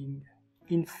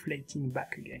inflating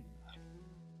back again,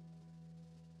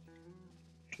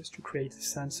 just to create a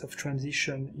sense of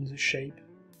transition in the shape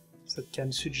that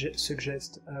can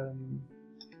suggest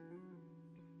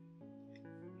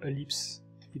ellipse,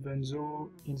 even though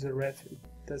in the ref it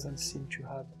doesn't seem to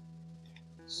have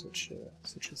such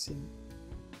a thing.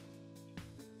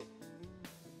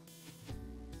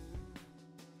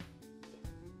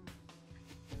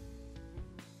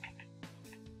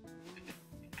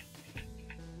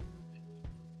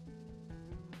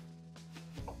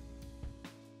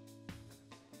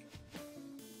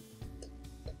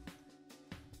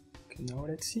 Now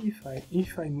let's see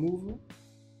if I move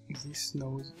this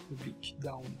nose a bit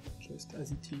down, just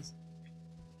as it is,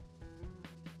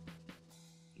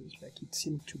 just like it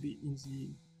seemed to be in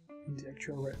the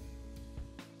actual ref.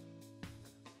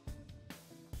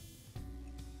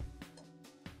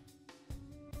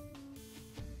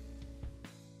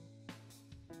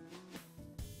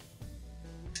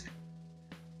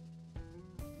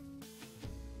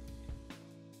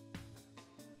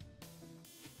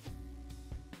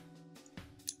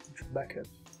 Back up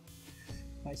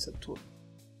my subtool.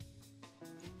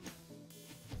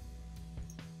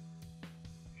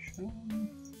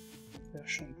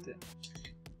 Version 10.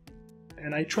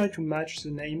 And I try to match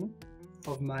the name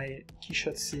of my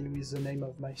keyshot scene with the name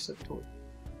of my subtool.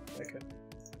 Back up.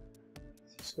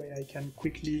 This way I can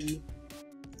quickly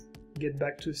get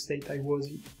back to the state I was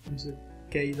in the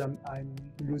case I'm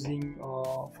losing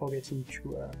or forgetting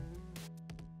to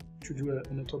do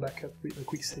an auto backup with a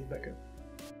quick save backup.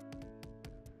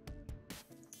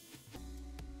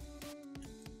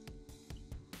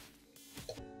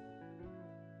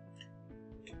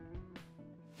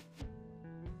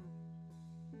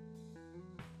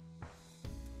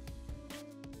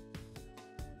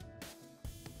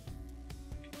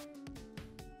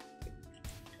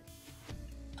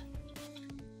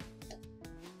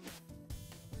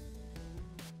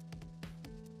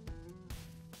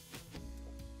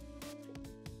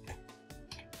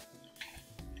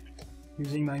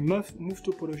 using my move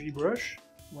topology brush,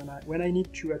 when I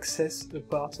need to access a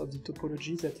part of the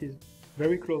topology that is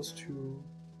very close to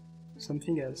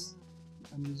something else,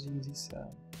 I'm using this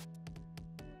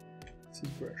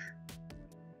brush,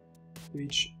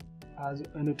 which has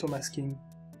an auto-masking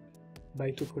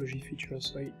by topology feature,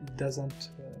 so it doesn't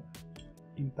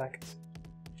impact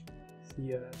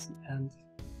the end,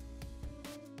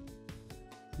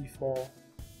 the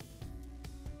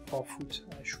forefoot,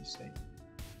 I should say.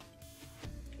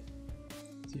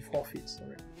 The forefeet,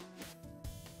 sorry.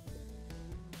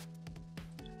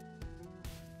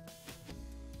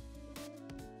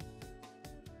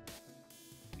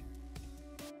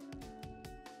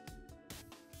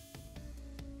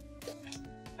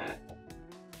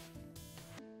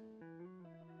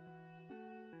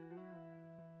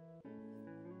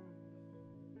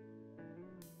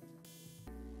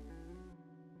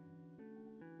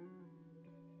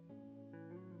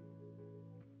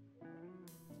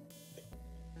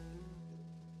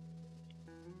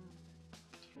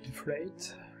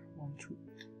 Inflate, 1, 2.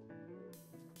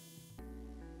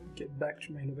 Get back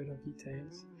to my level of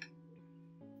details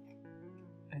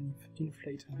and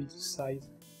inflate a bit the size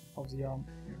of the arm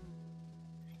here.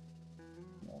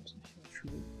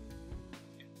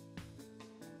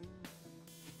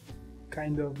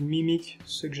 Kind of mimic,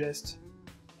 suggest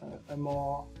a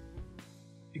more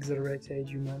exaggerated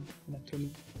human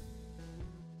anatomy.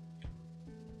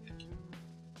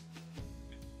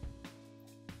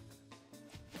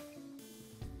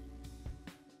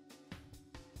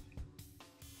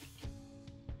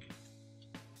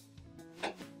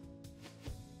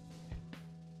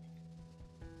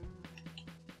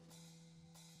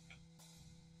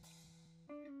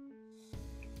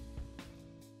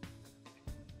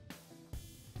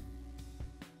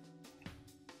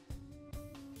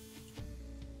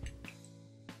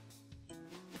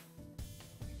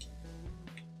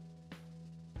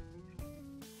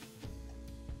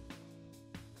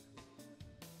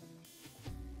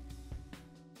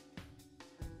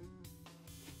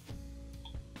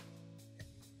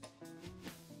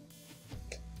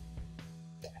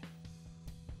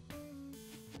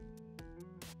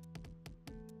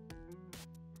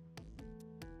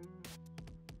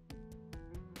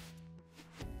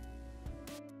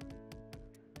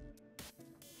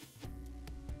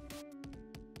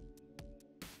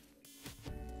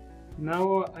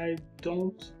 Now I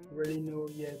don't really know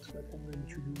yet what I'm going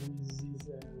to do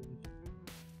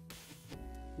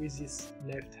with this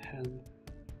left hand,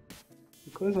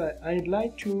 because I'd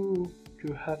like to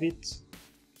have it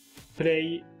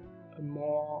play a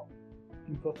more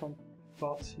important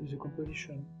part in the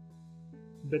composition,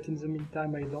 but in the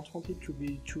meantime I don't want it to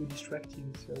be too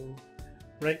distracting. So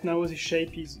right now the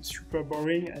shape is super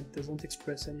boring and doesn't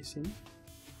express anything.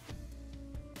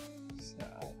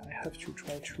 I have to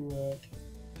try to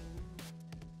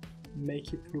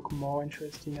make it look more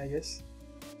interesting, I guess.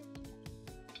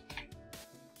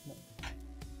 No.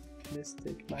 Let's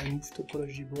take my move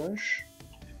topology brush,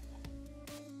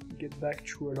 get back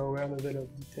to a lower level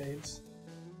of details,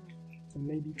 and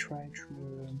maybe try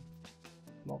to,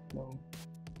 not know,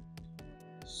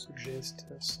 suggest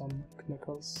some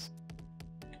knuckles.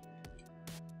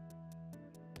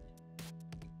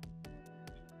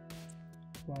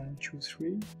 1, 2,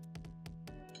 3.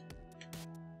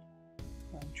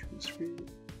 1, 2, 3.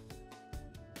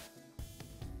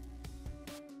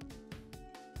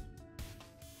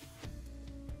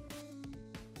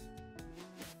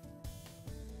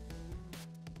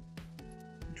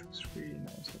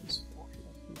 Now so it's 4 here.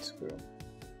 Let's go.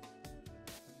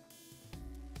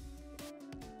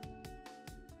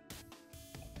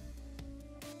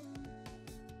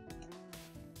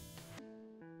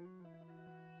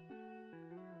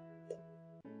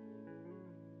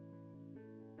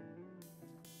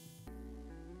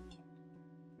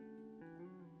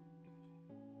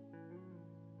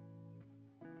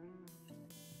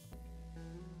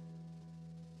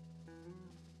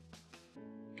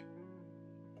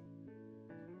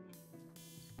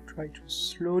 Try to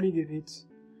slowly give it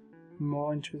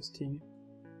more interesting,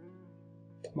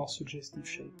 more suggestive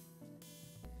shape.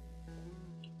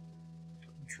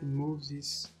 To move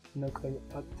this knuckle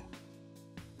up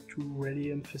to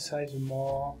really emphasize a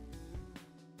more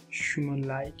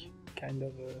human-like kind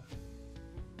of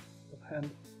hand,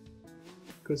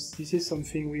 because this is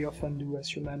something we often do as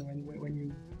humans when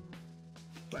you,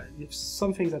 well, if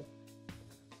something that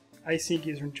I think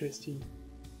is interesting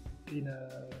in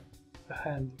a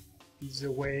hand is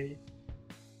the way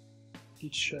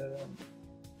each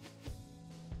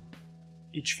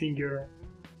finger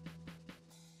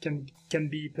can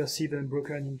be perceived and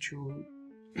broken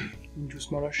into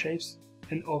smaller shapes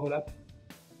and overlap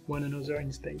one another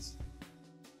in space.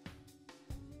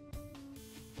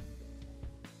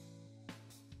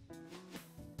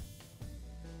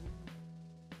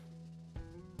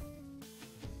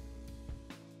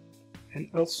 And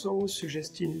also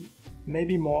suggesting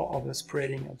maybe more of a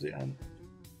spreading of the hand.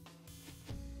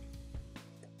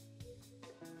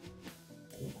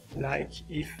 Like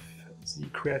if the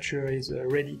creature is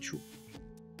ready to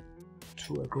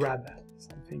grab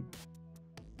something.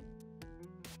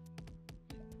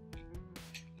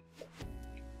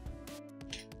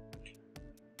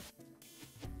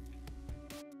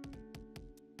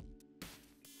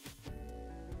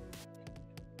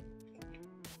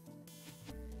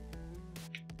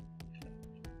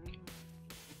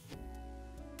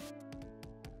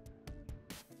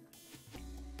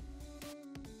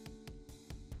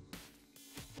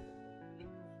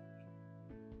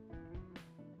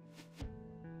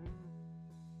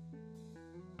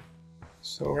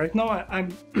 So right now I'm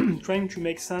trying to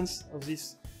make sense of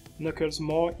these knuckles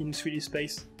more in 3D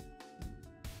space.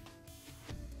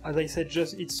 As I said,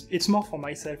 just it's more for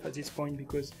myself at this point,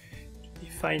 because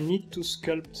if I need to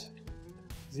sculpt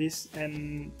this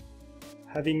and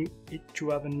having it to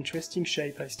have an interesting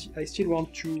shape, I still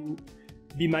want to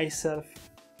be myself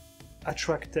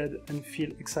attracted and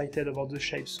feel excited about the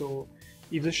shape. So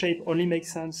if the shape only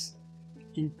makes sense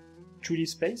in 2D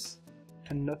space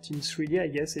and not in 3D, I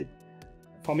guess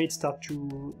for me it starts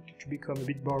to become a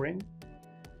bit boring.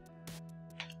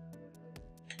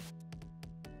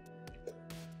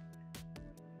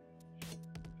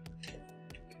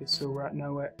 Okay, so right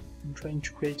now I'm trying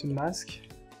to create a mask.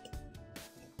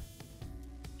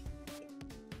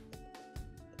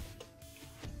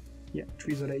 Yeah,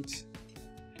 to isolate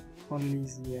only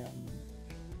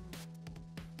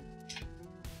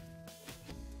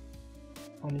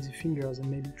the fingers, and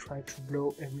maybe try to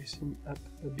blow everything up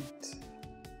a bit.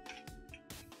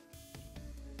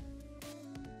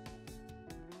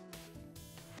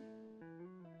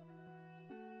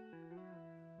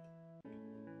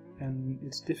 And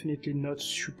it's definitely not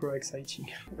super exciting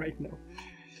right now.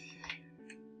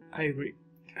 I agree,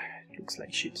 it looks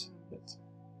like shit, but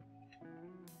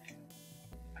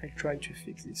I try to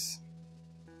fix this.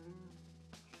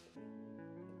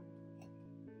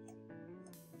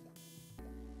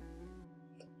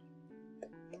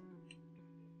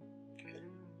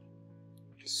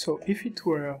 So if it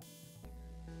were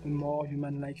a more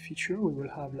human-like feature, we will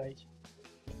have like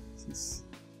these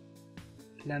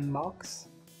landmarks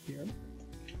here.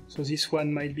 So this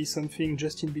one might be something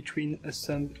just in between a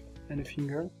thumb and a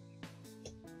finger.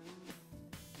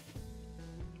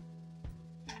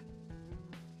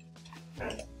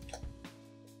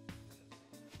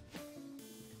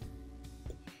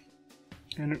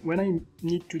 And when I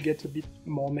need to get a bit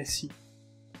more messy,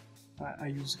 I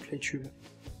use a clay tube.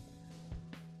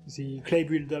 The clay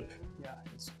build-up, yeah,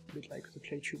 it's a bit like the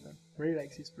clay tube. I really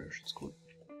like this brush, it's cool.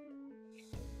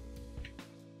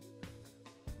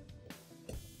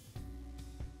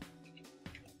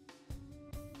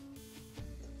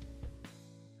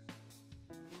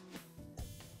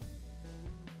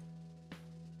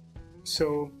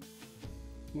 So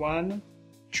 1,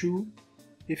 2,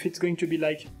 if it's going to be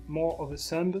like more of a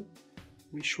thumb,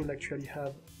 we should actually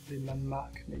have the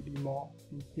landmark maybe more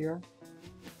in here.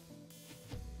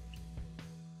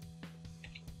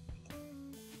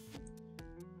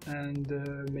 And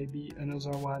maybe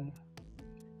another one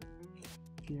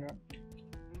here.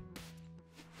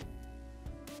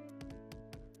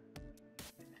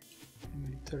 And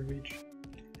a little ridge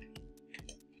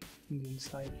on the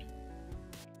inside.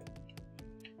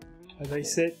 As I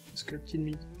said,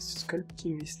 sculpting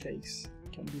mistakes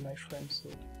can be my friend, so.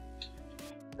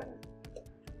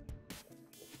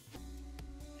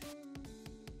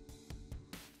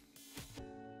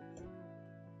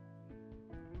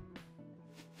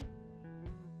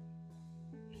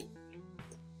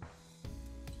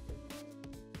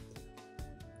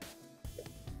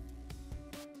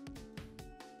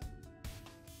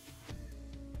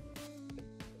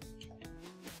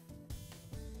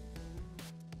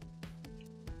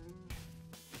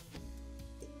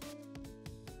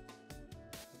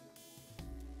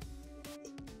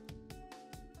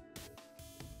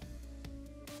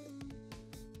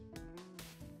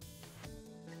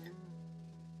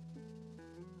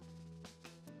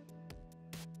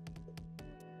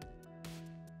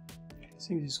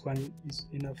 I think this one is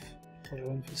enough for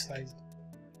emphasized.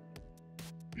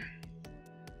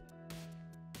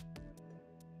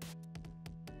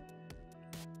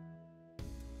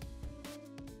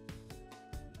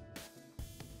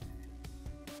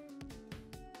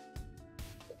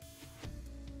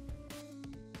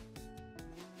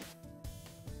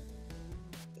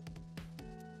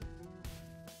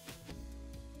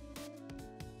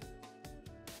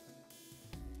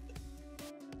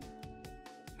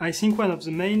 I think one of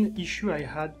the main issue I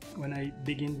had when I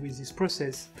began with this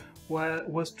process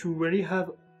was to really have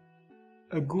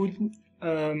a good,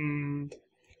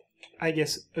 I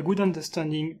guess, a good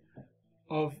understanding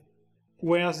of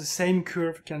where the same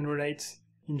curve can relate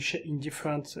in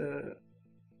different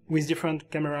with different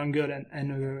camera angle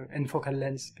and focal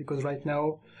length. Because right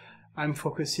now I'm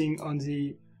focusing on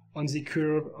the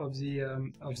curve of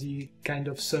the kind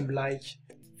of thumb-like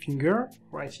finger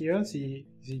right here, the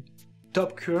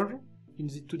top curve in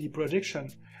the 2D projection.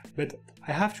 But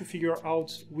I have to figure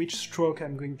out which stroke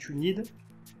I'm going to need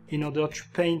in order to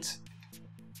paint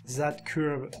that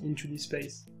curve into the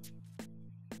space.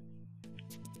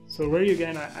 So really,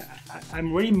 again,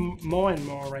 I'm really more and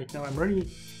more right now, I'm really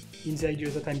in the idea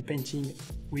that I'm painting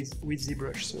with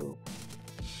ZBrush. So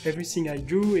everything I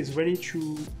do is really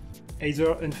to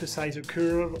either emphasize a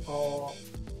curve or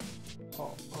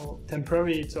temper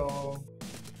it, or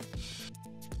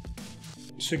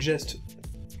suggest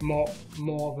more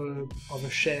of a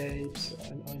shapes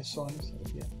and so on. So,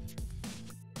 yeah.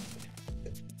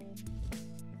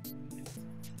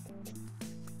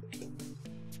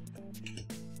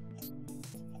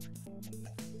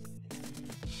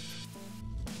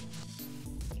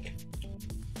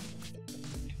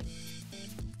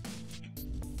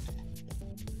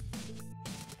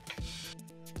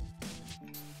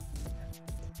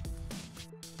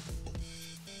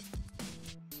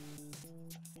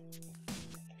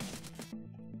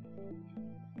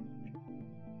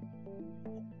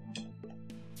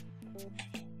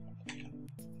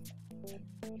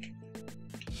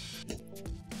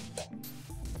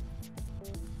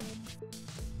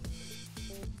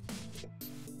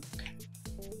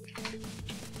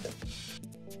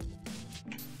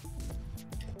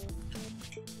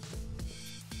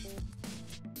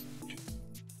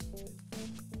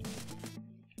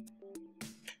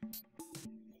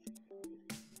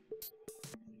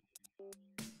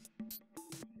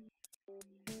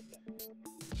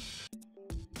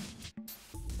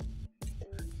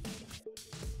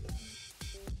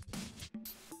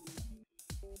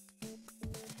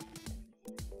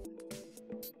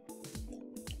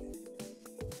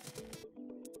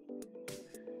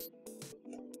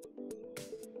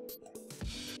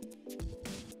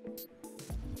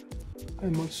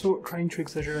 I'm also trying to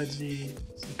exaggerate the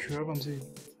curve on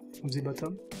the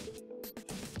bottom.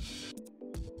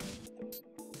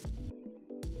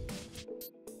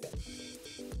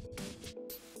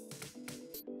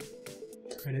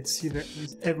 Okay, let's see that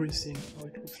with everything how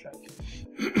it looks like.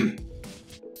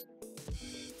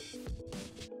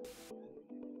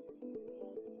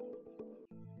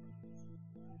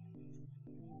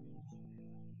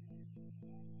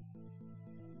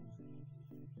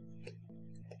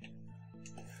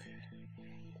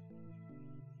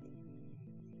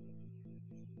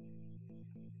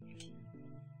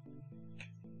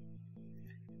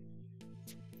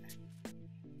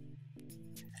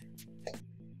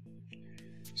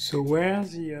 So where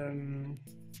the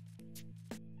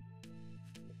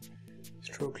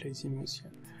stroke laziness,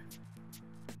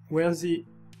 where the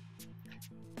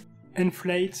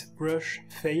inflate brush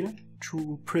fail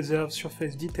to preserve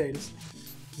surface details,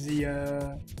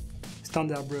 the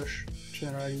standard brush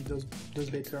generally does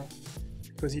better,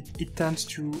 because it tends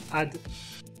to add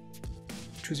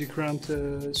to the current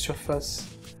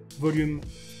surface volume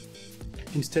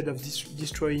instead of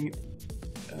destroying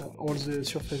all the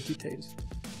surface details.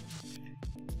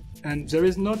 And there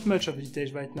is not much of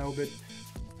details right now, but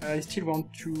I still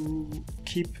want to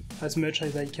keep as much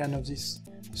as I can of these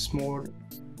small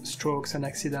strokes and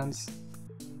accidents.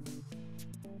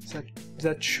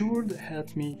 That should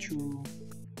help me to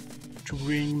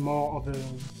bring more of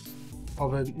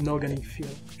an organic feel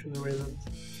to the result.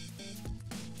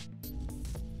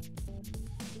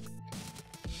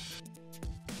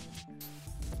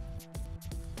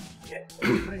 Yeah,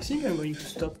 I think I'm going to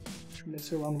stop to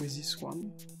mess around with this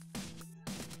one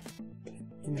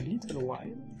in a little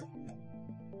while,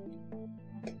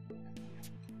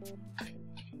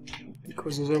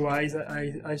 because otherwise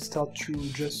I start to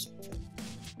just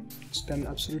spend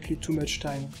absolutely too much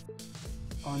time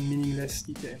on meaningless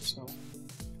details. So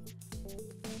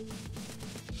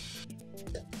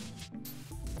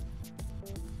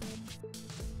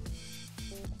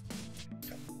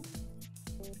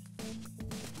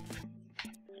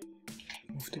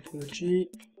move topology,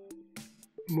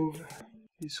 move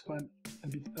this one a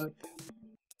bit up.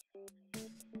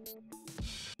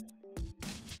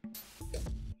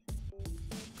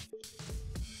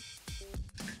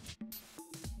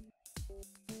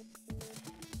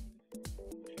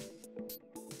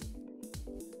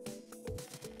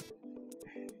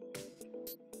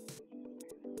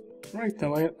 Right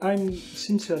now, I'm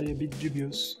sincerely a bit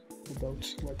dubious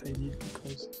about what I did,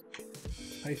 because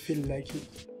I feel like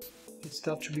it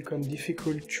starts to become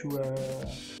difficult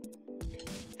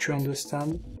to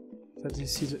understand that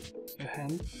this is a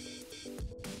hand.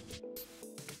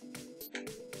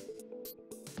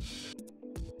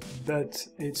 But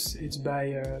it's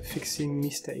by fixing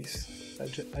mistakes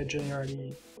that I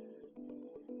generally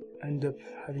end up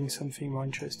having something more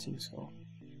interesting. So.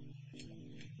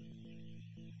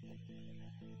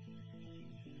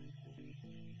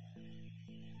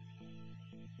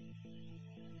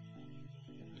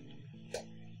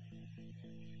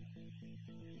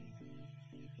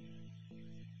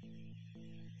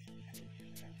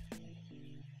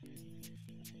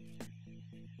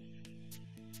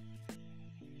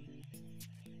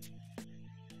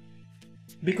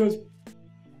 Because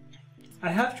I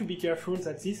have to be careful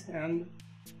that this hand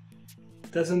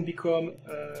doesn't become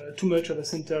too much of a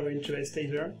center of interest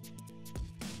either.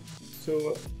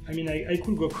 So, I mean, I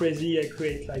could go crazy. I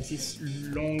create like this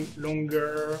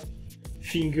longer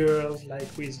fingers, like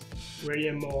with really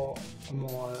a more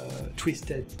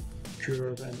twisted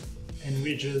curve and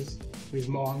ridges with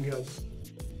more angles.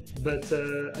 But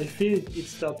I feel it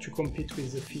starts to compete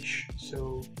with the fish.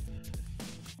 So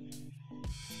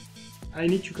I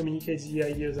need to communicate the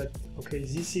idea that, okay,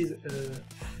 this is a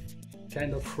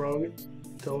kind of frog,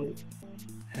 toad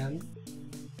hand,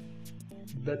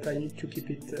 but I need to keep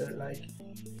it like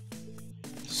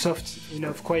soft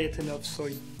enough, quiet enough, so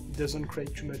it doesn't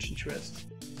create too much interest.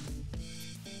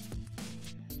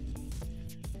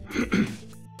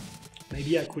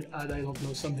 Maybe I could add, I don't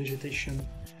know, some vegetation,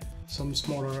 some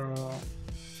smaller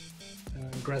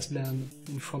grassland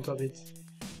in front of it.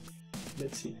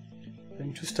 Let's see. I'm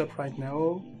going to stop right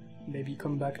now, maybe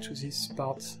come back to this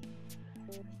part,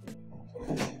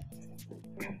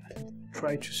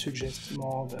 try to suggest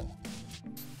more of a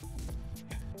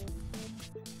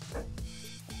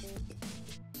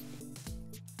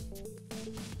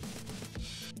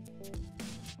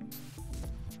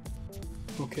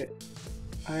okay,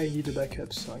 I need a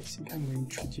backup, so I think I'm going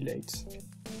to delete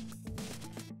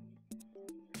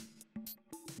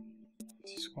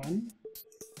this one.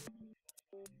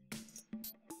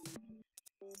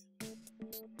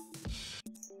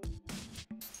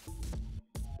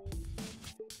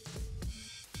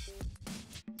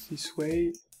 This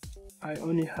way, I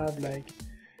only have like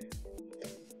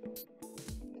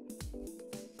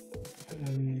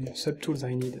subtools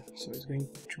I need, so it's going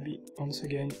to be once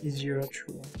again easier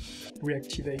to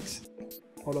reactivate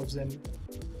all of them.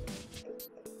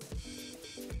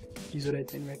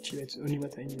 Isolate and reactivate, only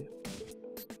what I need.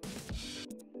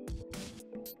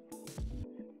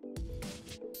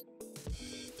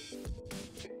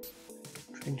 Okay.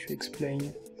 Trying to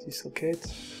explain this socket.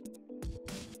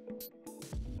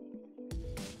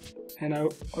 And I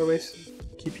always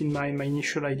keep in mind my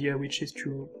initial idea, which is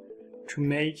to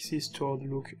make this toad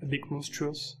look a bit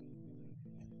monstrous.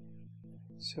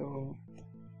 So,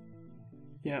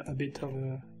 yeah, a bit of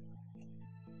a...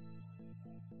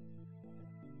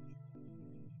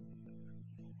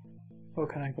 How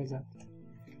can I call that?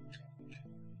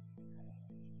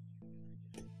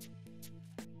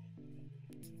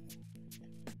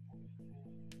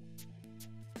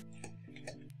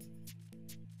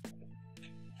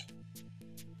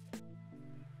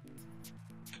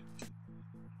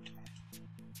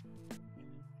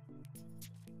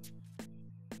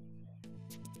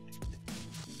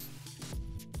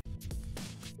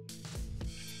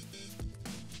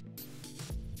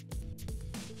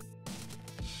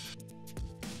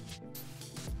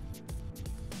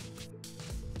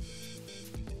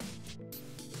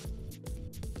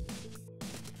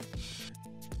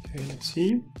 Okay, let's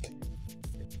see.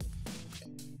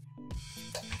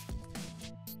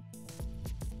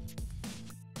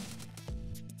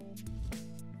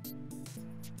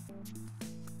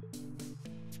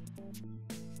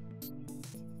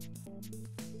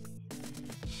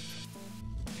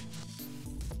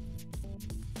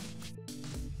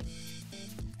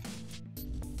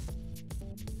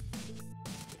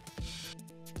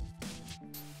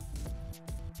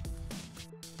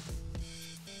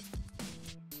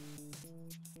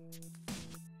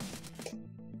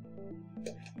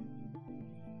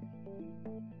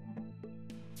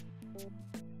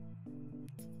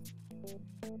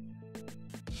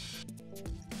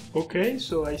 Okay,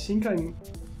 so I think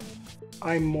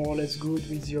I'm more or less good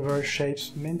with the other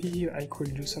shapes. Maybe I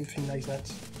could do something like that.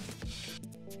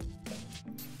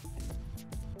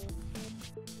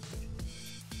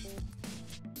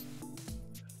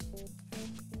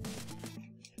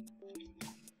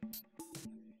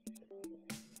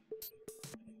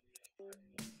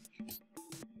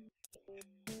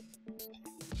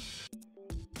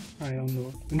 I don't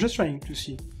know. I'm just trying to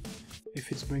see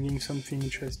if it's bringing something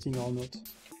interesting or not.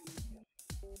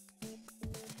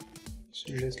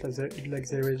 Suggests like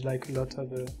there is like a lot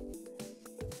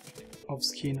of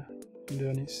skin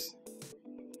underneath,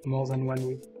 more than one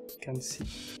we can see.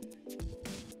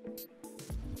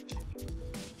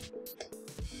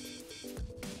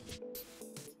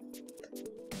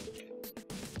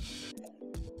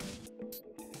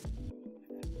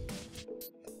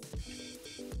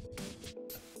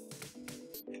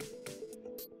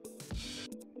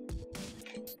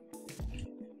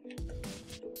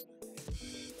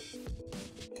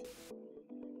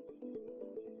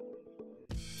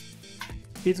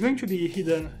 It's going to be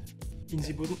hidden in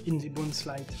the bone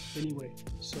slide anyway,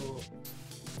 so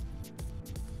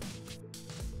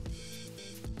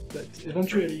but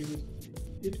eventually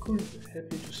it could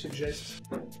help me to suggest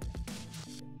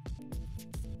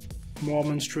more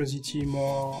monstrosity,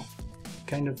 more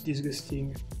kind of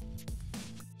disgusting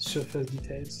surface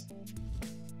details.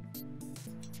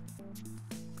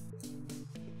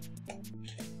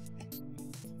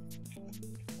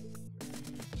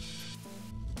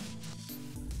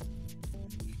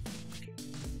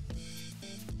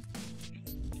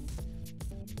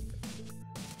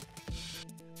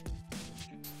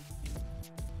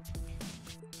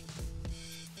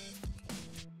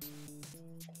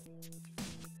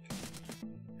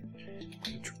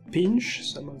 Pinch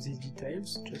some of these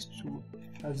details just to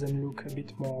have them look a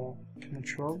bit more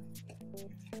natural.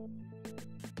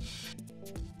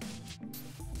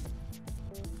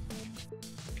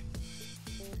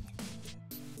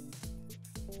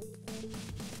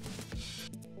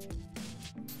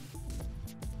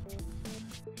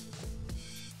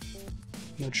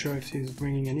 Not sure if it's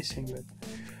bringing anything, but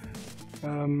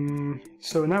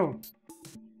so now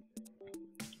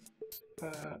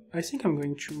I think I'm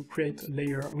going to create a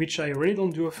layer, which I really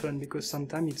don't do often because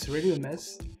sometimes it's really a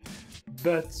mess,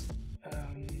 but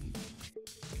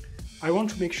I want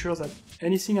to make sure that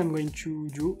anything I'm going to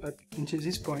do until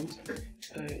this point,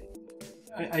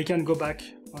 I can go back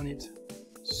on it.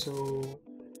 So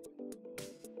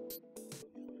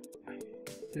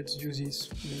let's do this,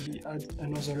 maybe add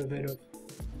another level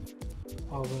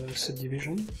of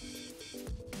subdivision.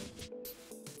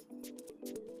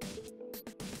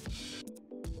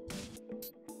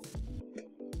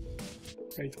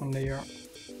 Create one layer,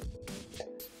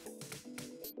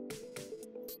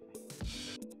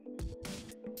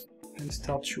 and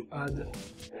start to add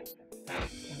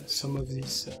some of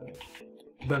this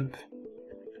bump.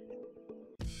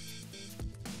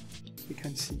 You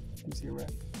can see in the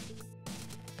red.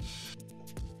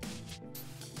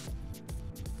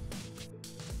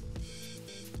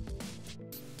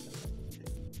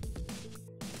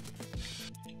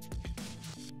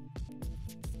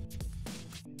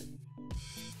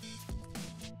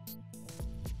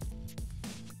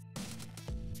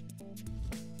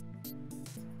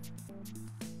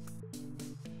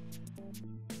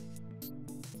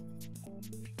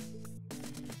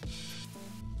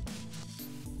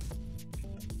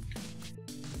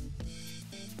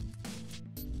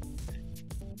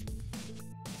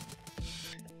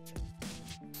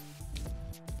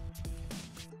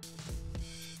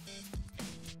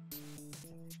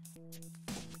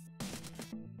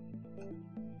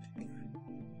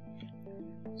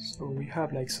 So we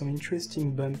have like some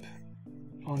interesting bump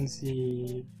on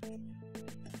the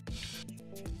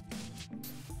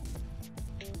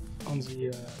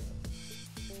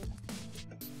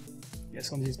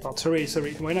yes, on this part. Sorry.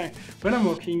 When I'm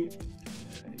working,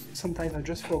 sometimes I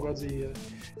just forgot the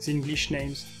English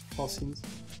names for things.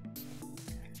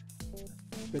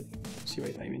 But see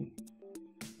what I mean.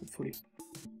 Hopefully.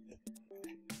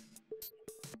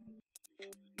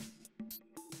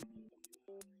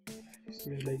 So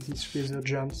we have like this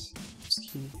resurgence of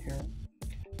skin here.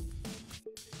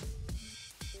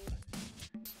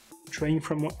 Trying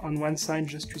from on one side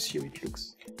just to see how it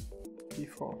looks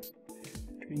before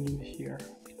doing in here.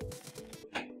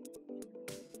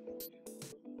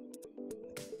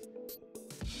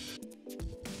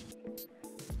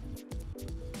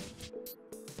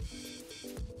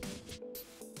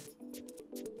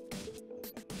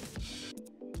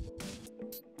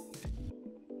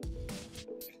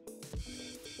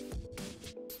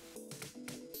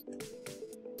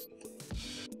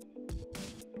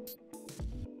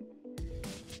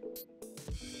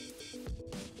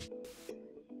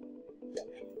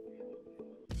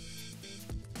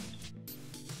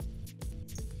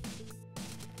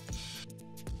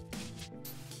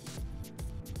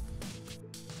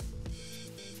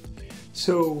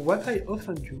 So what I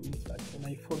often do, in fact, and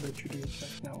I forgot to do it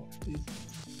right now, is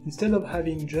instead of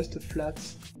having just a flat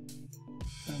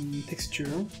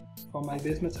texture. For my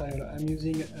base material, I'm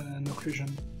using an occlusion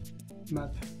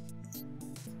map.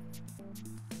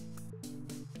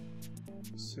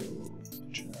 So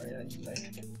generally I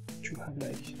like to have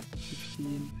like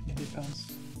 15, it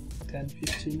depends, 10,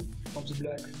 15 for the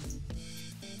black,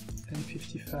 and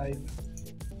 55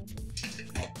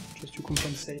 just to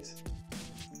compensate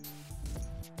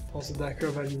for the darker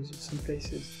values in some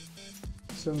places.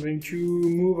 So I'm going to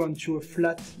move on to a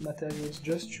flat materials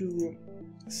just to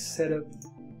set up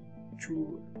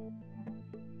to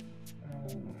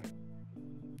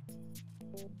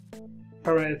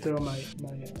parameter my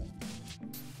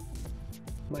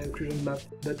occlusion map,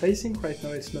 but I think right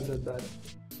now it's not that bad.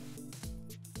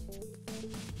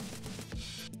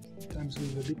 Sometimes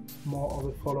with a bit more of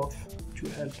a fall off to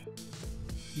help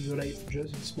isolate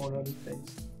just the smaller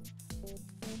details.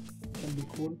 Can be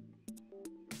cool.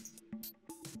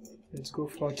 Let's go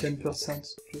for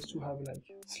 10% just to have like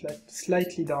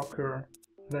slightly darker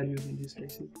values in these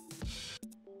places.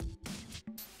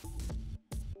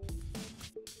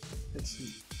 Let's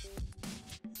see.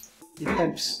 It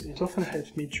helps. It often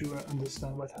helps me to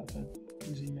understand what happened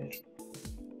in the image.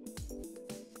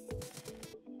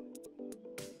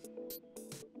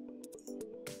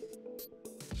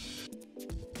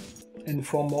 And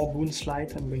for more bounce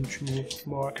light, I'm going to move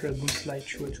more accurate bounce light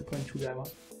to a 2.2 gamma.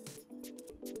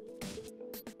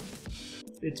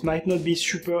 It might not be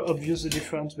super obvious the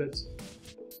difference, but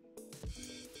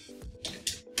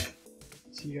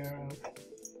the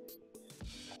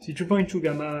 2.2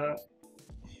 gamma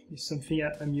is something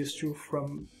I'm used to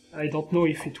from. I don't know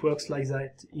if it works like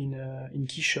that in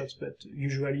Keyshots, but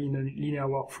usually in a linear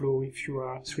workflow, if you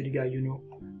are a 3D guy, you know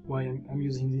why I'm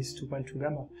using this 2.2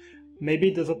 gamma. Maybe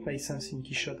it doesn't make sense in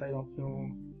Keyshot. I don't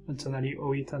know internally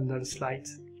how it handles light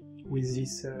with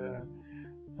this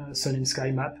sun and sky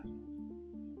map.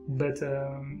 But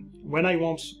when I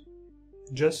want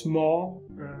just more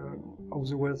of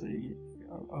the words,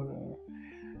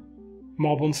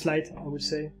 more bounce light, I would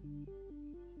say.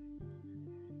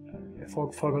 I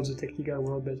forgot the technical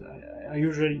word, but I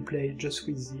usually play just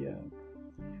with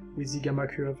the gamma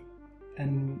curve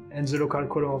and the local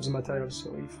color of the material.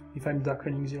 So if I'm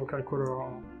darkening the local color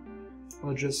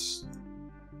or just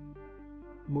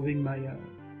moving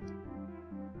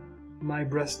my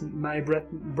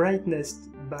brightness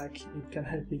back, it can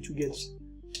help me to get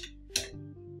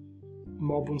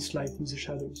more bounce light in the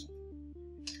shadows.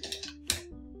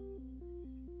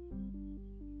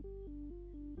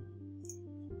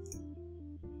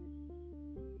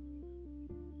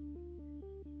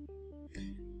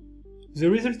 The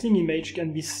resulting image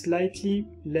can be slightly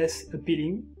less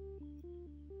appealing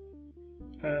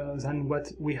than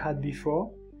what we had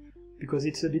before, because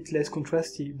it's a bit less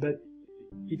contrasty, but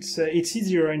it's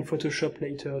easier in Photoshop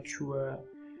later to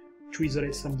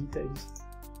isolate some details.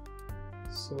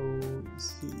 So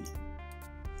the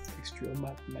texture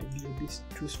map might be a bit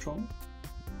too strong.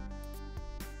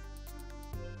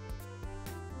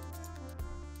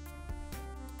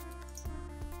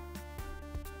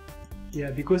 Yeah,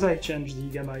 because I changed the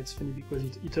gamma, it's funny because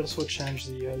it also changed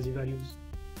the values.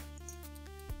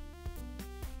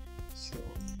 So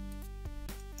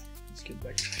let's get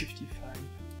back to 55.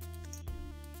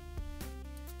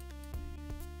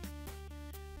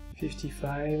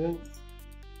 55,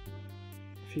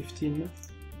 15,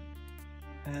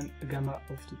 and a gamma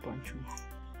of 2.2.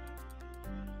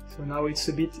 So now it's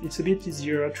a bit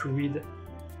easier to read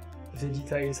the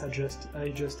details I just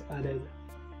added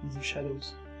in the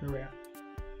shadows area.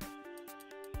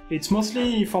 It's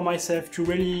mostly for myself to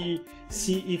really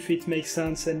see if it makes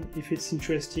sense and if it's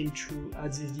interesting to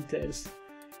add these details.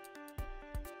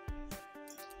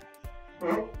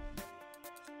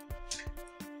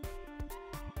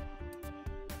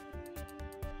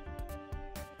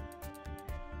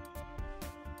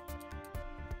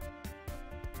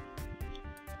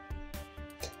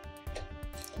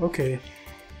 Okay,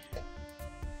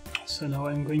 so now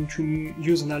I'm going to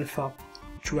use an alpha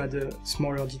to add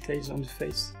smaller details on the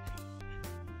face.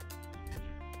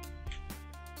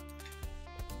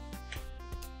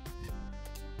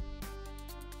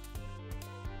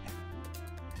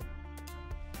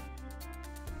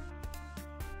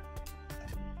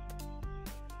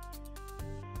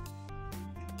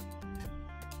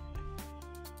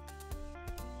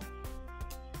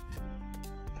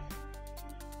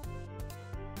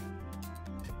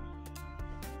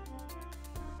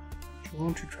 I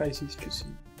want to try this to see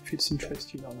if it's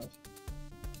interesting or not.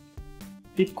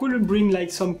 It could bring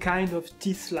like some kind of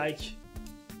teeth-like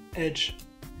edge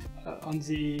on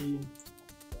the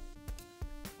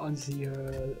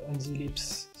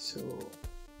lips. So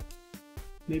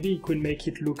maybe you could make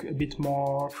it look a bit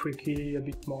more freaky, a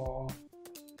bit more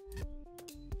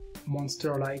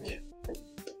monster-like.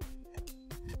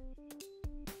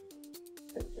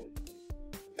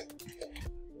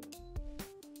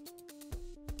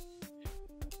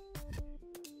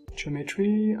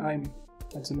 Geometry, I'm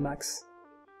at the max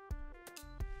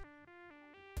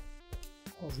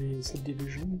for the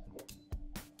subdivision.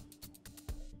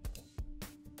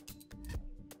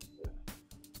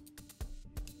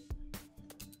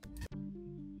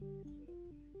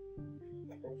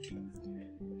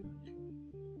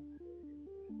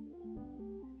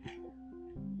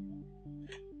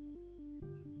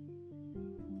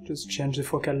 Just change the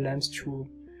focal length to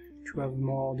have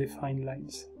more defined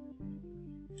lines.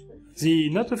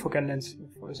 Not the focal length,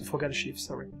 the focal shift,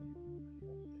 sorry.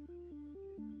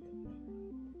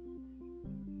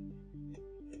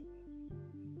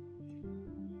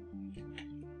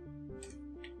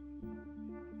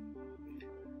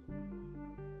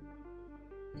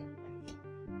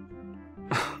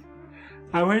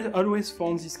 I always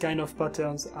found these kind of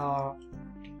patterns are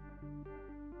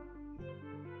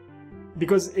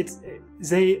because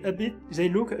they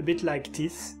look a bit like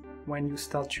teeth when you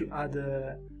start to add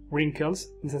wrinkles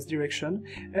in this direction,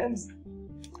 and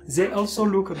they also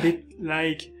look a bit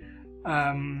like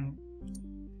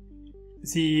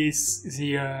the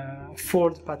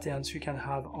fold patterns you can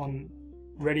have on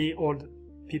really old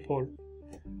people.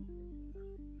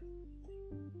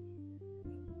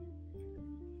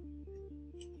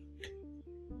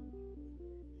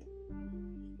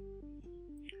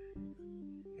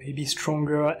 Maybe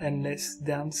stronger and less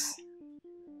dense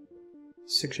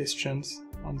suggestions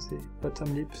on the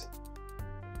bottom lips.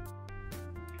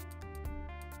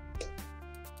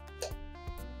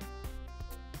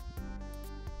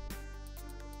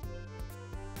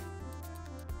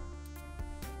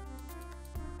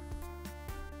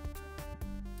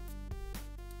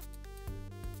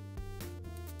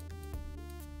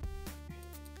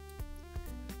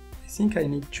 I think I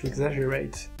need to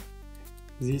exaggerate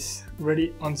this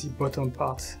really on the bottom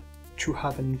part to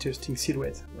have an interesting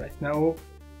silhouette. Right now,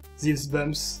 these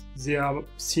bumps, they are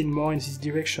seen more in this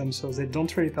direction, so they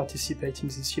don't really participate in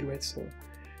the silhouette, so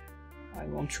I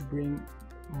want to bring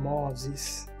more of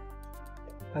this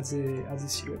at the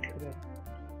silhouette level.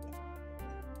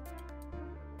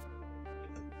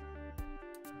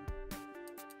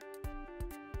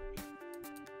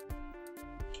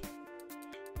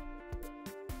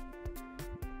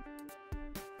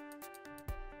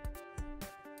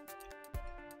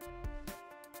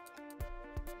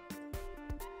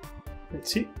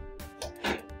 Let's see.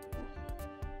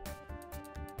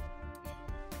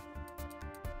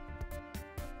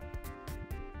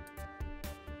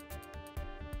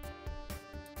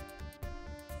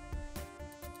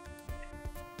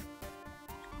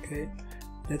 Okay,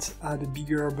 let's add a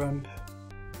bigger bump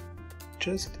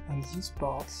just on these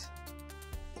parts.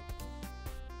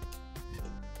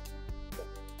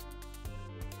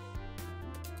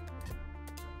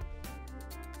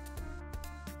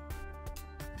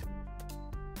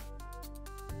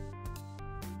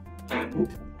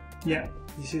 Yeah,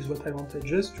 this is what I wanted,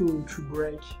 just to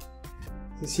break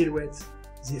the silhouette,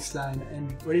 this line,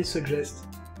 and really suggest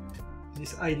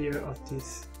this idea of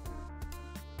this.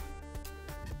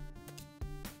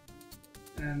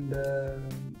 And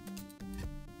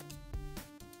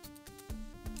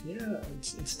yeah,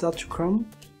 it starts to come,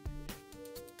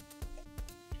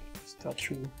 start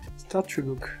to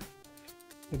look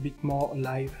a bit more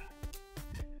alive.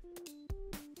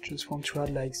 Just want to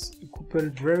add like a couple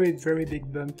very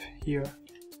big bump here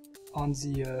on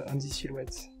the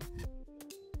silhouette.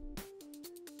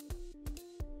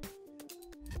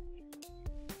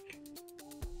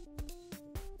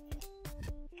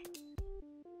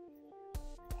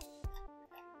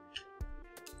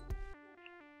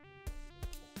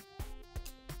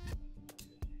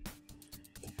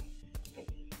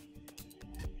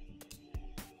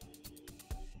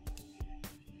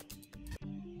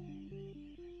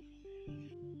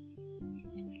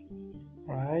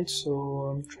 Right, so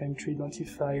I'm trying to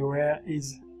identify where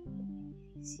is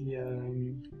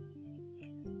the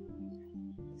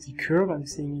curve I'm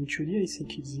seeing in 2D. I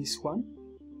think it's this one.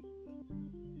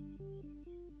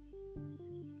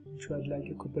 To add like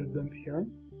a couple bump here.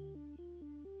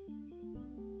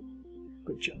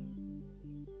 Gotcha.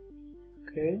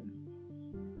 Okay.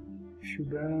 A few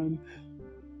bump,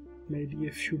 maybe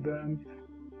a few bump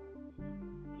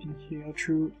in here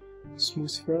too.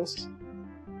 Smooth first.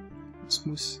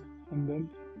 Smooth and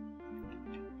bump.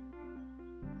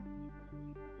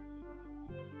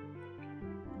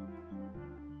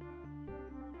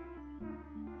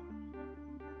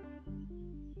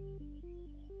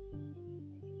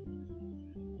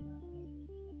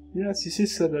 Yes, this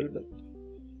is subtle, but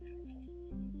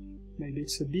maybe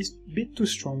it's a bit too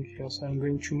strong here, so I'm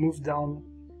going to move down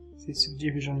this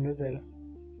subdivision level,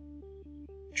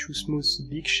 to smooth the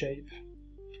big shape,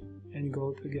 and go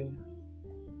up again.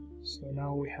 So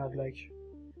now we have like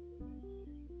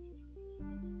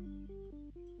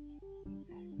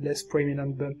less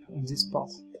prominent bump on this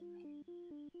part.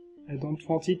 I don't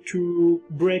want it to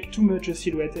break too much the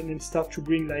silhouette and then start to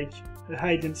bring like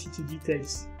high density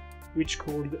details, which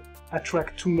could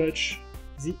attract too much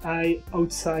the eye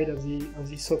outside of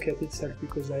the socket itself,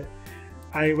 because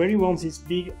I really want these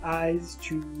big eyes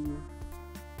to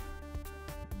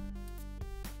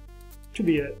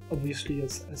be obviously a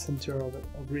center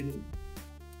of reading.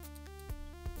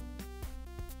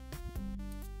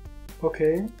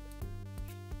 Okay,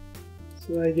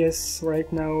 so I guess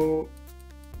right now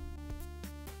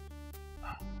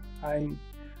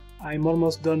I'm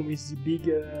almost done with the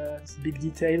big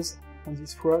details on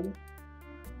this frog.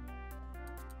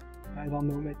 I don't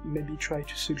know, maybe try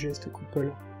to suggest a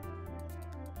couple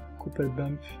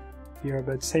bump here,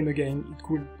 but same again,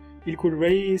 it could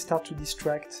really start to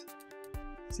distract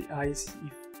the eyes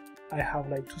if I have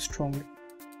like too strong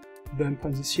bump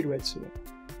on the silhouette. So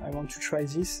I want to try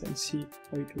this and see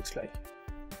how it looks like.